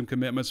seeing some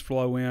commitments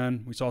flow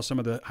in. We saw some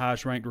of the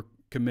highest ranked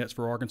commits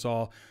for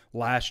Arkansas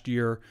last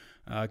year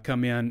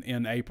come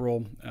in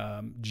April,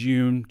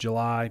 June,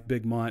 July,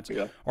 big months.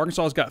 Yeah.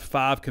 Arkansas's got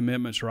 5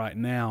 commitments right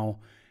now,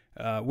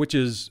 which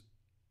is,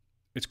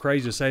 it's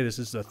crazy to say this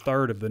is a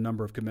third of the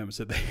number of commitments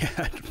that they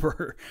had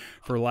for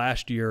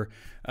last year.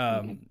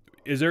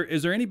 Is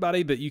there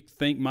anybody that you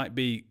think might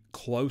be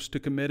close to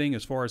committing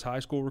as far as high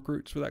school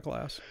recruits for that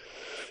class?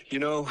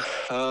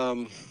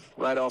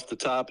 Right off the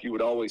top, you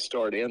would always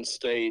start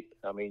in-state.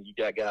 I mean, you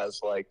got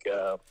guys like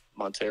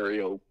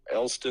Montario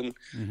Elston,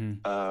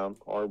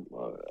 or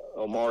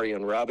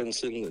Omarion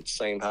Robinson, the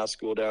same high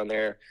school down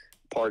there,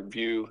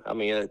 Parkview. I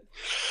mean,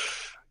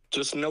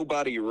 just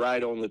nobody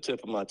right on the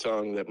tip of my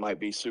tongue that might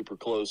be super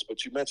close.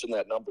 But you mentioned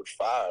that number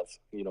 5,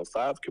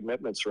 5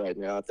 commitments right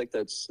now. I think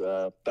that's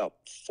about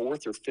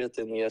 4th or 5th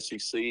in the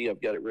SEC.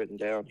 I've got it written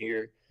down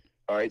here.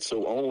 All right,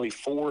 so only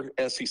 4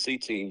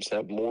 SEC teams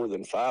have more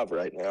than 5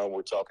 right now.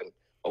 We're talking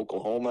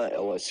Oklahoma,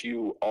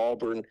 LSU,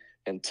 Auburn,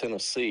 and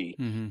Tennessee.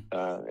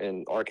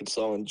 And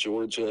Arkansas and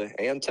Georgia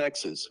and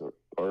Texas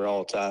are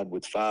all tied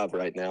with 5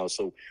 right now.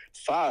 So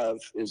 5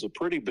 is a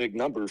pretty big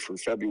number for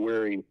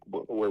February,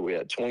 where we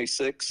had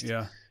 26.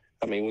 Yeah.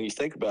 I mean, when you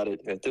think about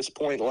it, at this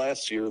point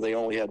last year, they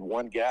only had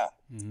 1 guy,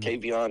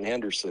 Kavion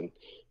Henderson.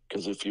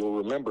 Because if you'll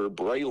remember,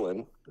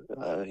 Braylon,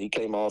 he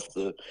came off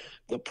the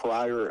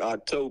prior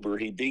October.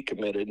 He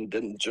decommitted and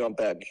didn't jump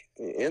back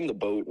in the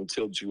boat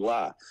until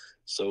July.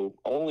 So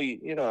only,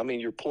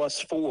 you're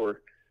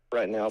 +4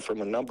 right now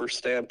from a number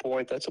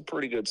standpoint. That's a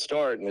pretty good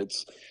start, and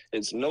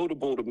it's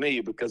notable to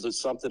me because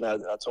it's something I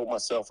told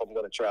myself I'm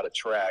going to try to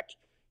track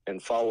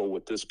and follow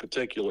with this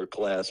particular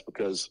class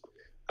because,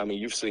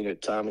 you've seen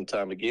it time and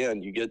time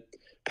again. You get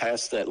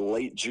past that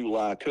late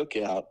July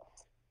cookout,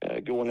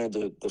 going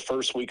into the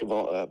first week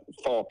of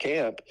fall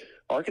camp,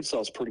 Arkansas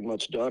is pretty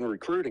much done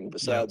recruiting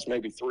besides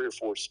maybe 3 or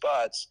 4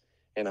 spots.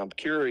 And I'm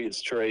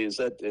curious, Trey, is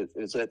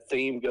that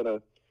theme going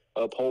to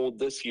uphold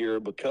this year?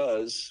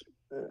 Because,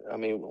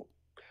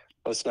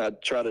 let's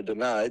not try to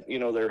deny it.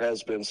 There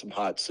has been some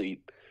hot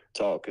seat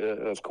talk,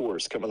 of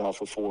course, coming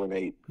off a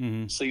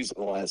 4-8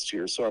 season last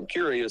year. So I'm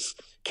curious,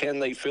 can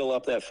they fill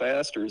up that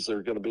fast, or is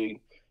there going to be,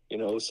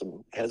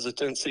 some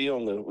hesitancy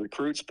on the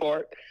recruits'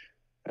 part?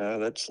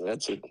 That's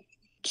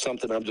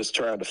something I'm just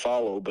trying to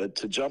follow, but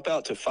to jump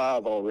out to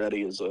 5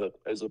 already is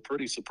a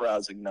pretty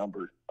surprising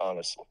number,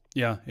 honestly.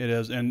 Yeah, it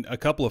is. And a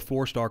couple of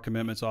 4-star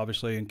commitments,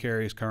 obviously, in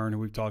Carius Kern, who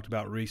we've talked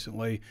about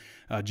recently,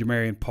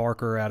 Jamarian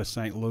Parker out of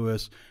St.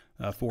 Louis,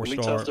 4-star. It'd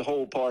be tough to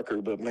hold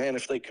Parker, but man,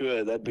 if they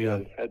could,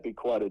 that'd be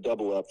quite a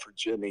double up for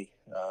Jimmy.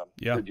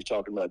 Heard you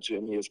talking about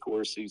Jimmy, of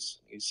course. He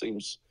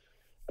seems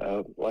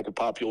like a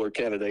popular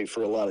candidate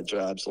for a lot of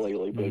jobs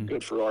lately, but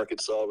good for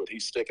Arkansas that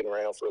he's sticking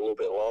around for a little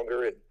bit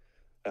longer. And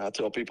I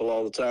tell people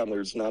all the time,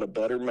 there's not a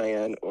better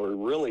man or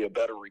really a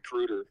better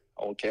recruiter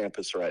on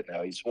campus right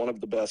now. He's one of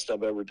the best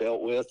I've ever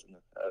dealt with.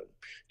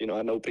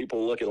 I know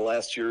people look at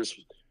last year's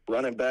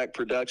running back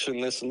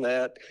production, this and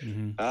that.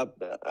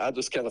 I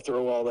just kind of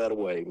throw all that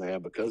away,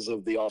 man, because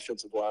of the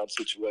offensive line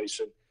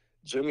situation.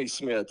 Jimmy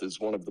Smith is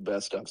one of the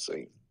best I've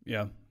seen.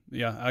 Yeah,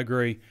 I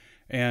agree.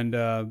 And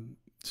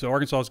so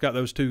Arkansas's got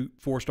those 2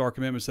 4-star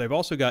commitments. They've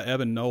also got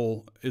Evan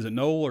Noel. Is it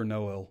Noel or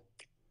Noel?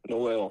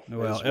 Noel.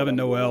 Evan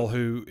Noel,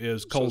 who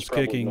is Cole's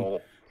Kicking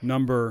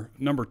number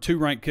 2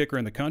 ranked kicker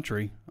in the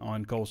country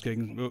on Cole's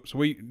Kicking. So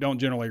we don't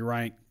generally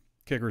rank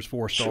kickers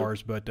 4 stars,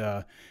 sure.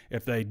 But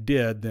if they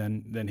did,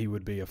 then he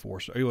would be a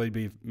 4-star. He would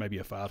be maybe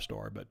a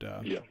 5-star.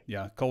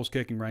 But Cole's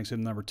Kicking ranks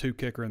him number 2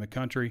 kicker in the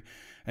country.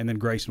 And then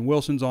Grayson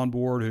Wilson's on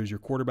board, who's your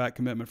quarterback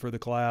commitment for the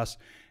class.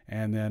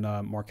 And then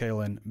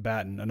Markalen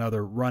Batten,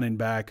 another running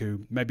back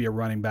who may be a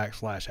running back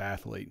 /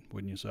 athlete,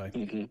 wouldn't you say?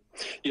 Mm-hmm.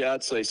 Yeah,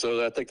 I'd say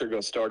so. I think they're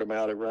going to start him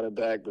out at running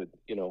back, but,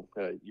 you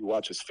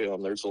watch his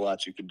film, there's a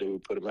lot you can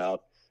do, put him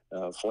out,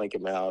 flank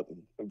him out,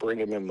 and bring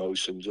him in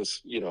motion.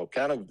 Just,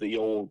 kind of the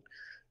old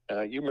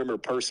you remember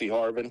Percy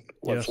Harvin,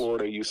 what yes.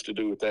 Florida used to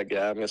do with that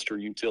guy, Mr.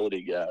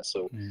 Utility guy.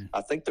 So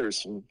I think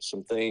there's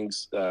some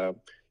things,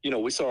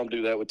 we saw him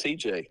do that with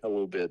TJ a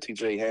little bit.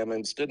 TJ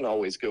Hammonds didn't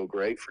always go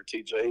great for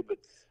TJ, but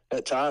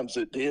at times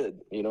it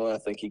did. I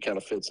think he kind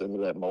of fits into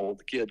that mold.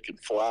 The kid can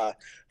fly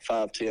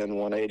 5'10",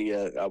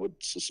 180. I would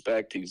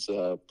suspect he's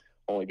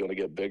only going to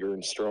get bigger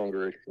and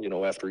stronger,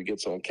 after he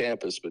gets on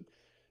campus. But,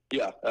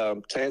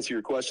 to answer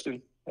your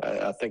question,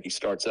 I think he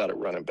starts out at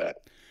running back.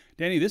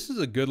 Danny, this is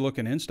a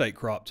good-looking in-state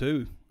crop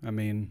too. I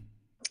mean,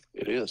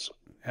 it is.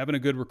 Having a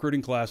good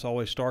recruiting class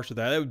always starts with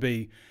that. It would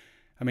be,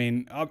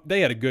 they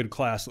had a good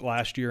class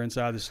last year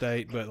inside the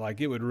state, but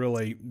it would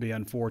really be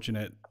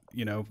unfortunate.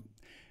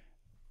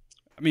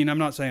 I'm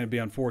not saying it'd be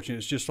unfortunate.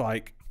 It's just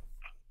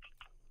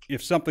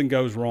if something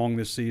goes wrong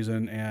this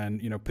season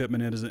and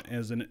Pittman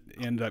isn't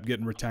ended up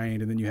getting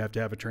retained, and then you have to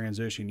have a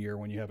transition year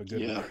when you have a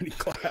good recruiting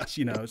class.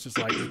 It's just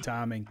the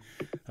timing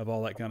of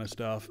all that kind of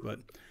stuff, but.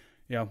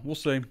 Yeah, we'll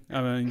see.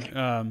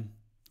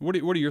 What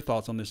are your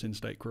thoughts on this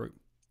in-state group?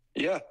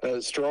 Yeah,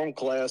 a strong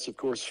class. Of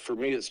course, for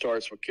me, it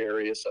starts with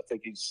Carius. I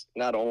think he's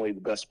not only the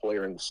best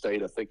player in the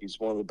state, I think he's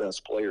one of the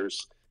best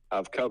players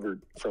I've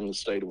covered from the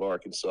state of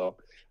Arkansas.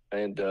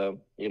 And,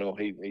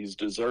 he's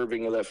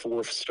deserving of that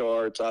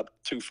 4-star, top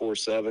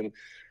 247.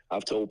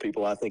 I've told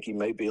people I think he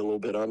may be a little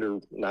bit under,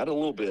 not a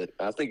little bit.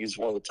 I think he's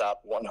one of the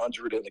top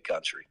 100 in the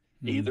country.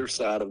 Either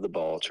side of the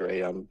ball,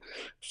 Trey. I'm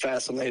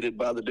fascinated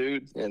by the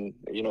dude, and,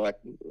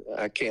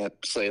 I can't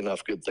say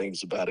enough good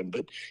things about him.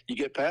 But you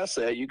get past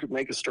that, you could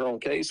make a strong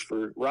case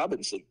for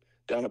Robinson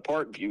down at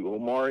Parkview.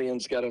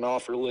 Omarian's got an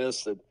offer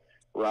list that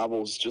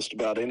rivals just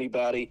about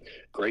anybody.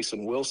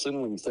 Grayson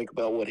Wilson, when you think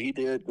about what he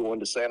did going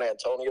to San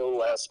Antonio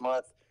last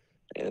month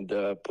and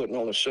putting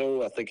on a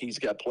show, I think he's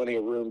got plenty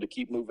of room to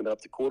keep moving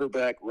up the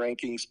quarterback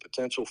rankings,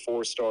 potential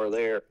 4-star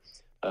there.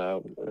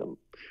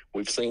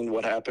 We've seen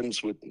what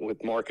happens with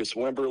Marcus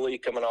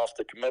Wimberly coming off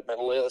the commitment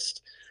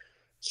list.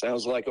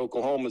 Sounds like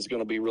Oklahoma is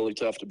going to be really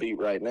tough to beat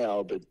right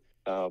now, but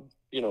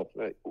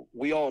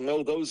we all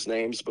know those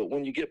names. But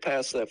when you get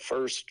past that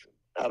first,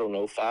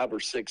 5 or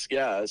 6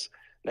 guys,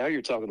 now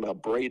you're talking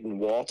about Braden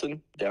Walton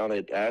down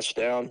at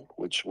Ashdown,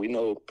 which we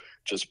know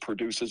just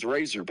produces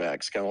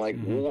Razorbacks, kind of like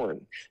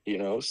Warren,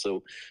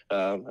 So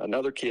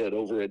another kid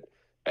over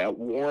at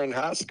Warren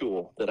High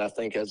School that I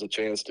think has a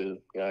chance to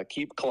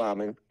keep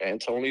climbing.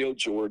 Antonio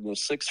Jordan,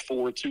 6'4",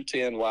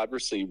 210 wide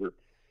receiver.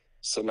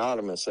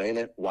 Synonymous, ain't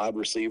it? Wide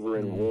receiver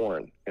in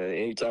Warren.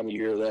 Anytime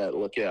you hear that,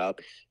 look out.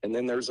 And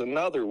then there's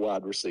another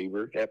wide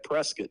receiver at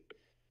Prescott,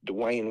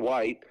 Dwayne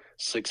White,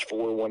 6'4",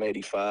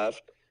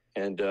 185.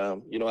 And,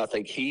 I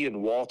think he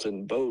and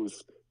Walton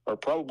both are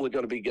probably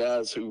going to be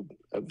guys who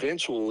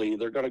eventually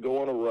they're going to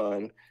go on a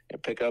run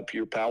and pick up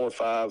your Power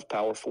 5,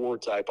 Power 4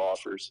 type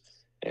offers.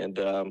 And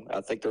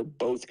I think they're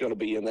both going to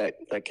be in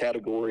that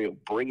category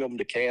of bring them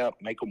to camp,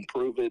 make them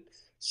prove it,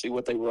 see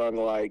what they run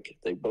like.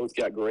 They both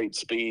got great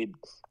speed,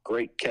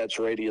 great catch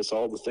radius,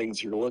 all the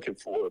things you're looking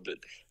for. But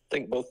I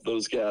think both of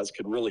those guys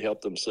could really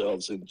help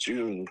themselves in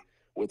June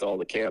with all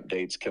the camp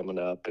dates coming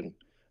up. And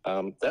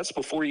that's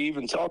before you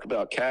even talk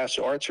about Cash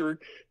Archer,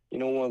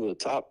 one of the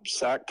top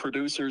sack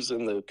producers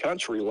in the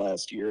country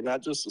last year,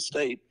 not just the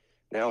state.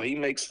 Now he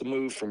makes the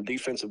move from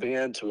defensive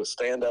end to a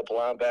stand-up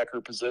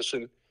linebacker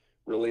position.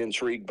 Really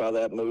intrigued by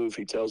that move.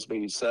 He tells me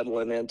he's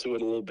settling into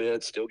it a little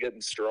bit, still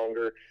getting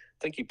stronger. I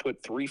think he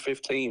put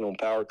 315 on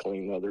Power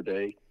Clean the other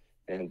day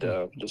and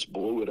just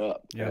blew it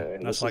up. Yeah,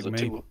 that's like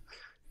me.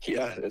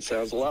 Yeah, it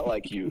sounds a lot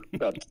like you.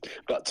 About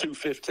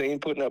 215,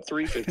 putting up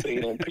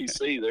 315 on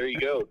PC. There you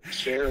go.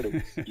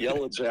 Sharing a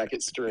Yellow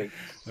Jacket string.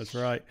 That's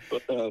right.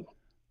 But,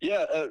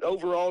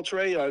 overall,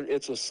 Trey,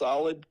 it's a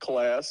solid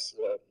class.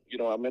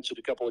 I mentioned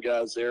a couple of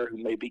guys there who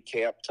may be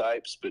camp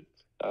types, but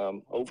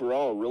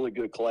overall, a really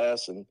good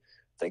class. And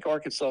I think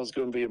Arkansas is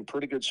going to be in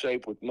pretty good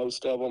shape with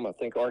most of them. I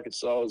think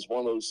Arkansas is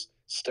one of those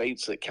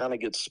states that kind of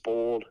gets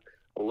spoiled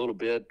a little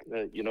bit.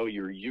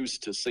 You're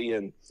used to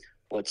seeing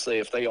let's say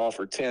if they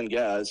offer 10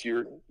 guys,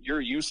 you're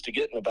used to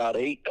getting about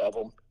 8 of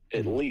them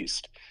at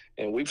least.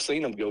 And we've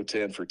seen them go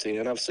 10 for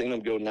 10. I've seen them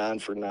go 9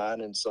 for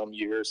 9 in some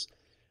years.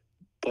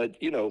 But,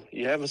 you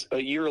have a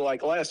year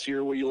like last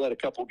year where you let a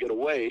couple get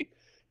away,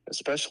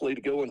 especially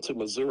to go into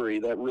Missouri.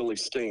 That really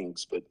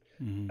stings. But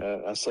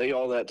I say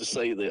all that to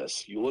say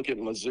this. You look at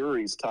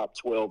Missouri's top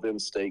 12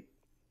 in-state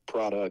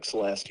products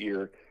last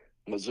year,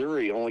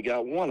 Missouri only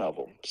got 1 of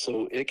them.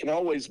 So it can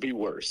always be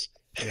worse.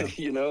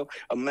 Yeah.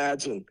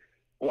 Imagine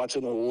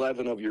watching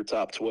 11 of your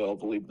top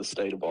 12 leave the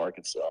state of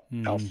Arkansas.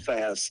 How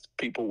fast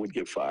people would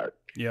get fired.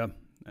 Yeah.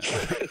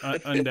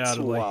 Undoubtedly. It's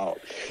wild.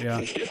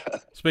 Yeah.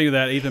 Speaking of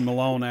that, Ethan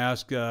Malone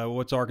asked,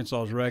 what's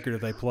Arkansas's record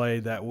if they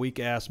played that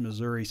weak-ass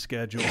Missouri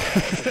schedule?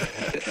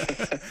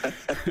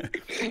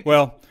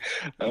 Well,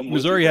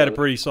 Missouri had a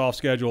pretty soft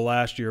schedule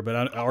last year,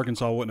 but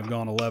Arkansas wouldn't have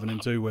gone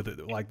 11-2 with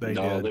it like they did.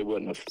 No, they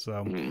wouldn't have.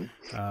 So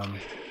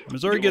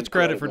Missouri gets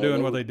credit for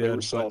doing what they did. They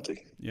were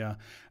salty. Yeah.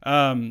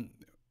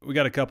 We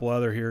got a couple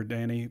other here,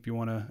 Danny, if you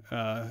want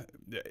to.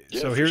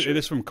 So here it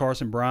is from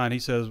Carson Bryan. He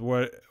says,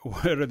 what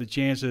are the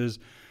chances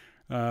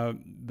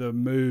they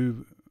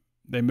move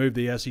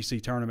the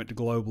SEC tournament to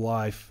Globe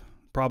Life?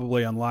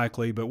 Probably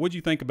unlikely, but what do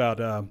you think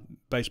about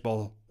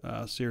baseball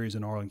series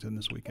in Arlington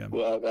this weekend?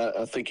 Well,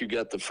 I think you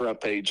got the front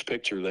page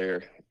picture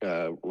there,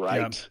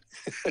 right?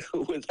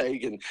 Yeah. With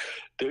Hagan.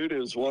 Dude, it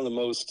was one of the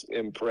most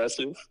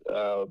impressive.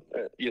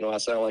 I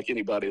sound like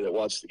anybody that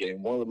watched the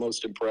game. One of the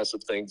most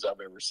impressive things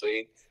I've ever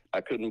seen. I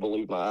couldn't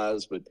believe my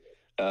eyes, but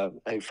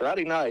hey,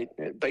 Friday night,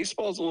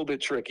 baseball's a little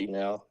bit tricky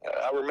now.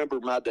 I remember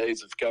my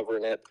days of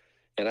covering it.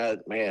 And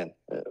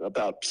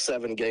about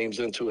 7 games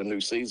into a new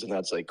season,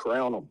 I'd say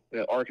crown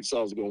them.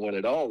 Arkansas is going to win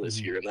it all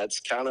this year, and that's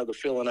kind of the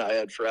feeling I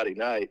had Friday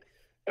night.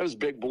 That was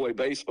big boy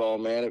baseball,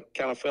 man. It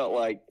kind of felt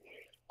like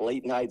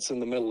late nights in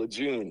the middle of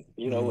June,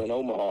 in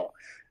Omaha.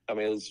 I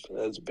mean, it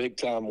was a big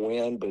time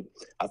win, but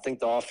I think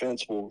the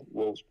offense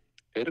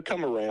it'll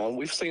come around.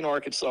 We've seen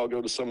Arkansas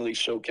go to some of these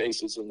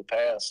showcases in the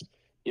past.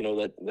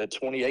 That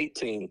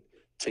 2018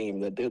 team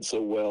that did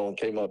so well and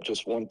came up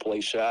just 1 play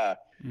shy.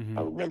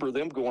 I remember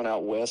them going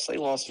out west. They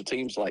lost to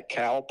teams like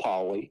Cal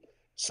Poly,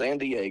 San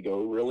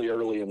Diego really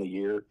early in the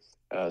year.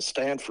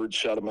 Stanford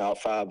shut them out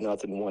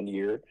 5-0 one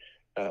year.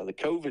 The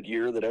COVID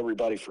year that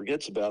everybody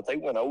forgets about, they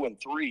went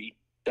 0-3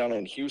 down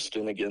in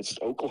Houston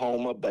against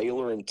Oklahoma,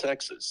 Baylor, and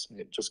Texas.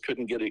 It just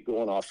couldn't get it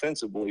going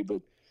offensively.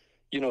 But,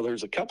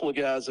 there's a couple of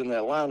guys in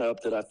that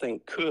lineup that I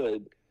think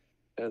could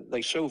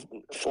they show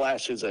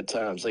flashes at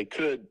times. They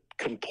could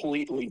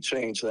completely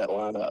change that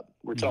lineup.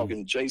 We're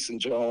talking Jason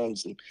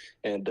Jones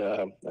and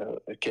I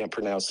can't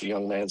pronounce the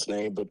young man's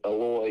name, but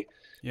Aloy.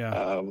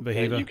 Yeah,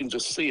 and you can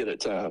just see it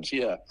at times.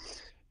 Yeah.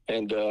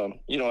 And,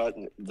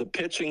 the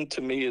pitching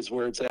to me is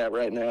where it's at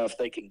right now. If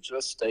they can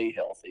just stay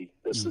healthy,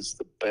 this is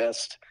the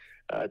best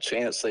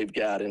chance they've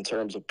got in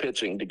terms of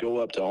pitching to go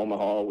up to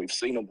Omaha. We've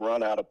seen them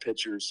run out of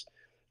pitchers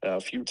a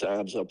few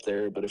times up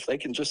there, but if they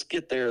can just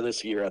get there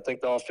this year, I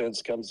think the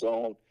offense comes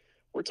on.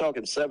 We're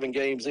talking 7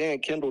 games in.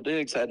 Kendall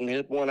Diggs hadn't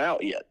hit one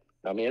out yet.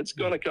 I mean, it's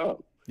going to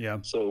come. Yeah.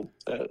 So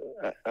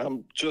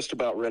I'm just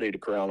about ready to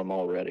crown them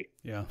already.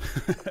 Yeah.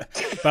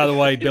 By the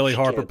way, Billy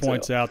Harper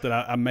points out that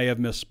I may have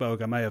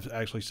misspoke. I may have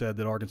actually said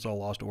that Arkansas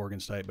lost to Oregon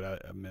State,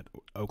 but I meant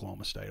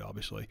Oklahoma State,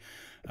 obviously.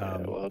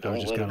 Well,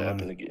 don't let it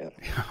happen again.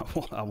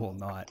 I will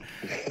not.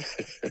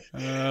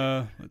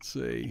 Let's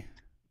see.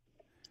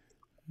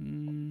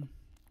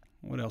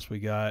 What else we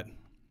got?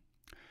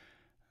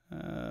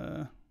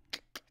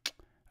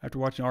 After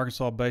watching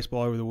Arkansas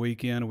baseball over the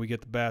weekend, we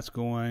get the bats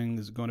going.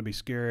 Is it going to be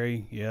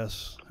scary?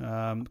 Yes.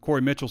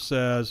 Corey Mitchell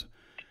says,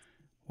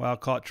 wow,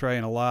 caught Trey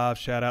and alive.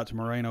 Shout out to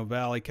Moreno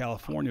Valley,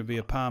 California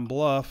via Pine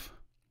Bluff.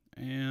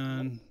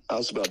 And I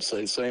was about to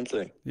say the same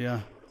thing.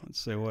 Yeah.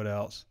 Let's see what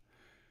else.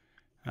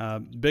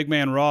 Big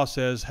Man Raw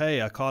says,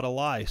 hey, I caught a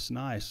lice.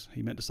 Nice.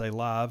 He meant to say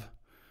live.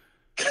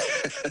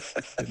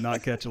 Did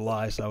not catch a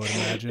lice, I would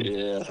imagine.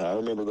 Yeah, I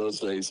remember those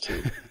days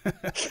too.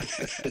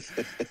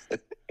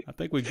 I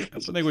think we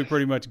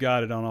pretty much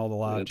got it on all the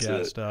live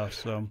chat stuff.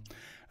 So,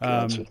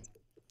 gotcha.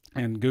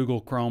 And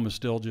Google Chrome is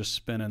still just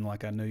spinning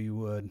like I knew you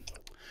would.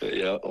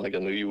 Yeah, like I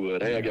knew you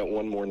would. Hey, I got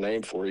one more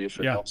name for you if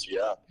it helps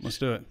you out. Let's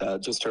do it.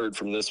 Just heard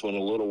from this one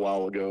a little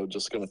while ago.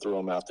 Just going to throw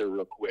him out there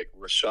real quick.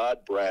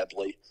 Rashad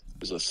Bradley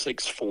is a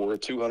 6'4",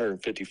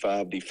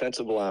 255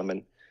 defensive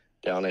lineman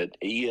down at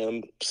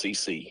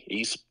EMCC,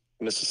 East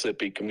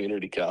Mississippi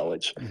Community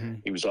College.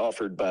 He was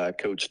offered by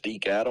Coach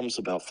Deke Adams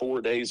about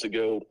 4 days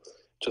ago.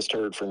 Just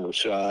heard from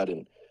Rashad,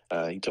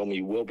 and he told me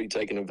he will be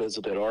taking a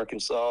visit at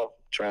Arkansas,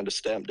 trying to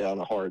stamp down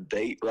a hard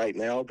date right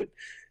now, but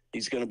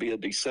he's going to be a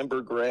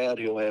December grad.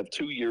 He'll have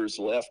 2 years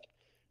left,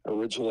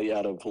 originally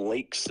out of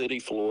Lake City,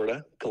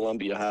 Florida,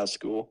 Columbia High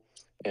School.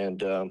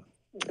 And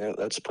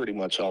that's pretty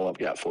much all I've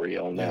got for you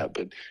on that.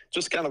 But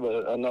just kind of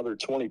another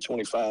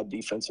 2025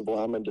 defensive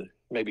lineman to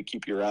maybe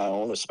keep your eye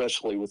on,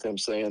 especially with him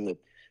saying that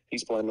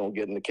he's planning on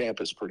getting to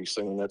campus pretty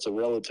soon. That's a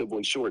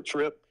relatively short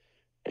trip.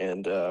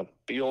 And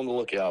be on the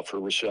lookout for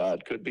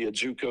Rashad. Could be a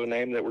JUCO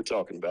name that we're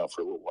talking about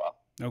for a little while.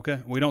 Okay.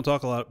 We don't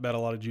talk about a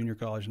lot of junior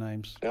college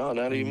names. No,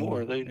 not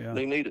anymore. They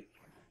need it.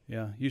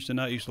 Yeah. Used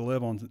to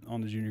live on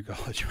the junior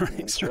college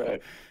ranks. That's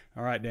right.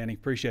 All right, Danny.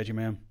 Appreciate you,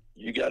 man.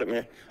 You got it,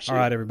 man. All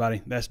right,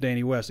 everybody. That's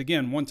Danny West.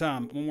 Again, one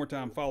more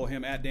time, follow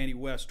him at Danny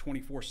West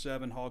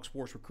 24/7,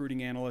 HawgSports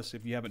recruiting analyst.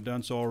 If you haven't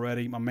done so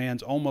already, my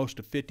man's almost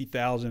to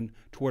 50,000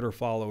 Twitter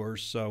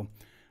followers, so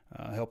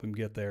help him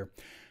get there.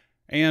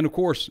 And, of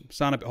course,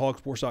 sign up at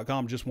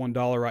HawgSports.com, just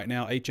 $1 right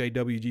now,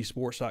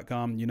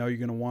 HawgSports.com. You know you're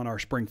going to want our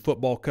spring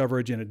football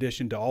coverage in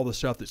addition to all the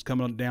stuff that's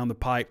coming down the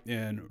pipe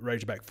in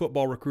Razorback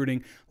football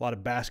recruiting, a lot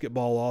of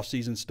basketball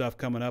off-season stuff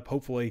coming up,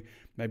 hopefully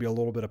maybe a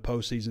little bit of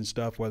postseason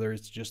stuff, whether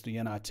it's just the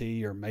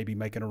NIT or maybe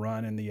making a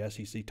run in the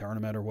SEC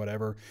tournament or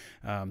whatever.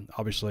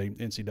 Obviously,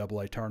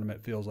 NCAA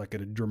tournament feels like a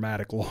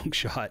dramatic long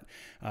shot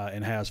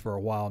and has for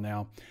a while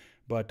now.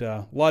 But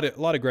a lot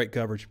of great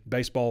coverage.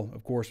 Baseball,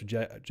 of course,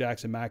 with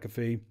Jackson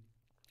McAfee.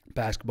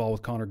 Basketball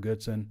with Connor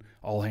Goodson,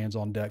 all hands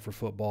on deck for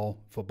football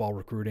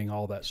recruiting,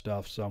 all that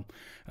stuff. So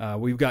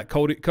we've got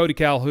Cody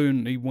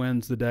Calhoun. He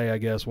wins the day, I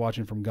guess,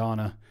 watching from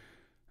Ghana.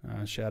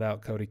 Shout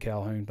out Cody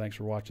Calhoun. Thanks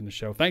for watching the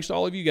show. Thanks to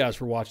all of you guys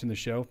for watching the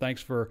show.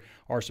 Thanks for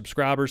our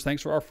subscribers.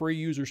 Thanks for our free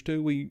users,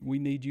 too. We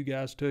need you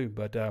guys, too.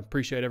 But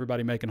appreciate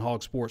everybody making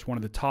Hog Sports one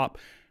of the top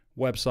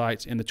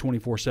websites in the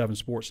 24/7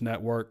 Sports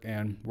Network,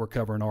 and we're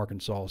covering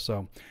Arkansas.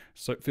 So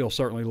feel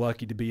certainly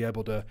lucky to be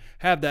able to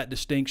have that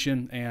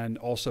distinction and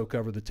also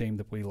cover the team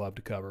that we love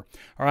to cover.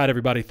 All right,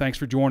 everybody, thanks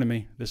for joining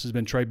me. This has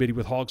been Trey Biddy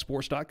with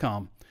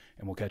HawgSports.com,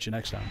 and we'll catch you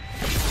next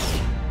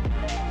time.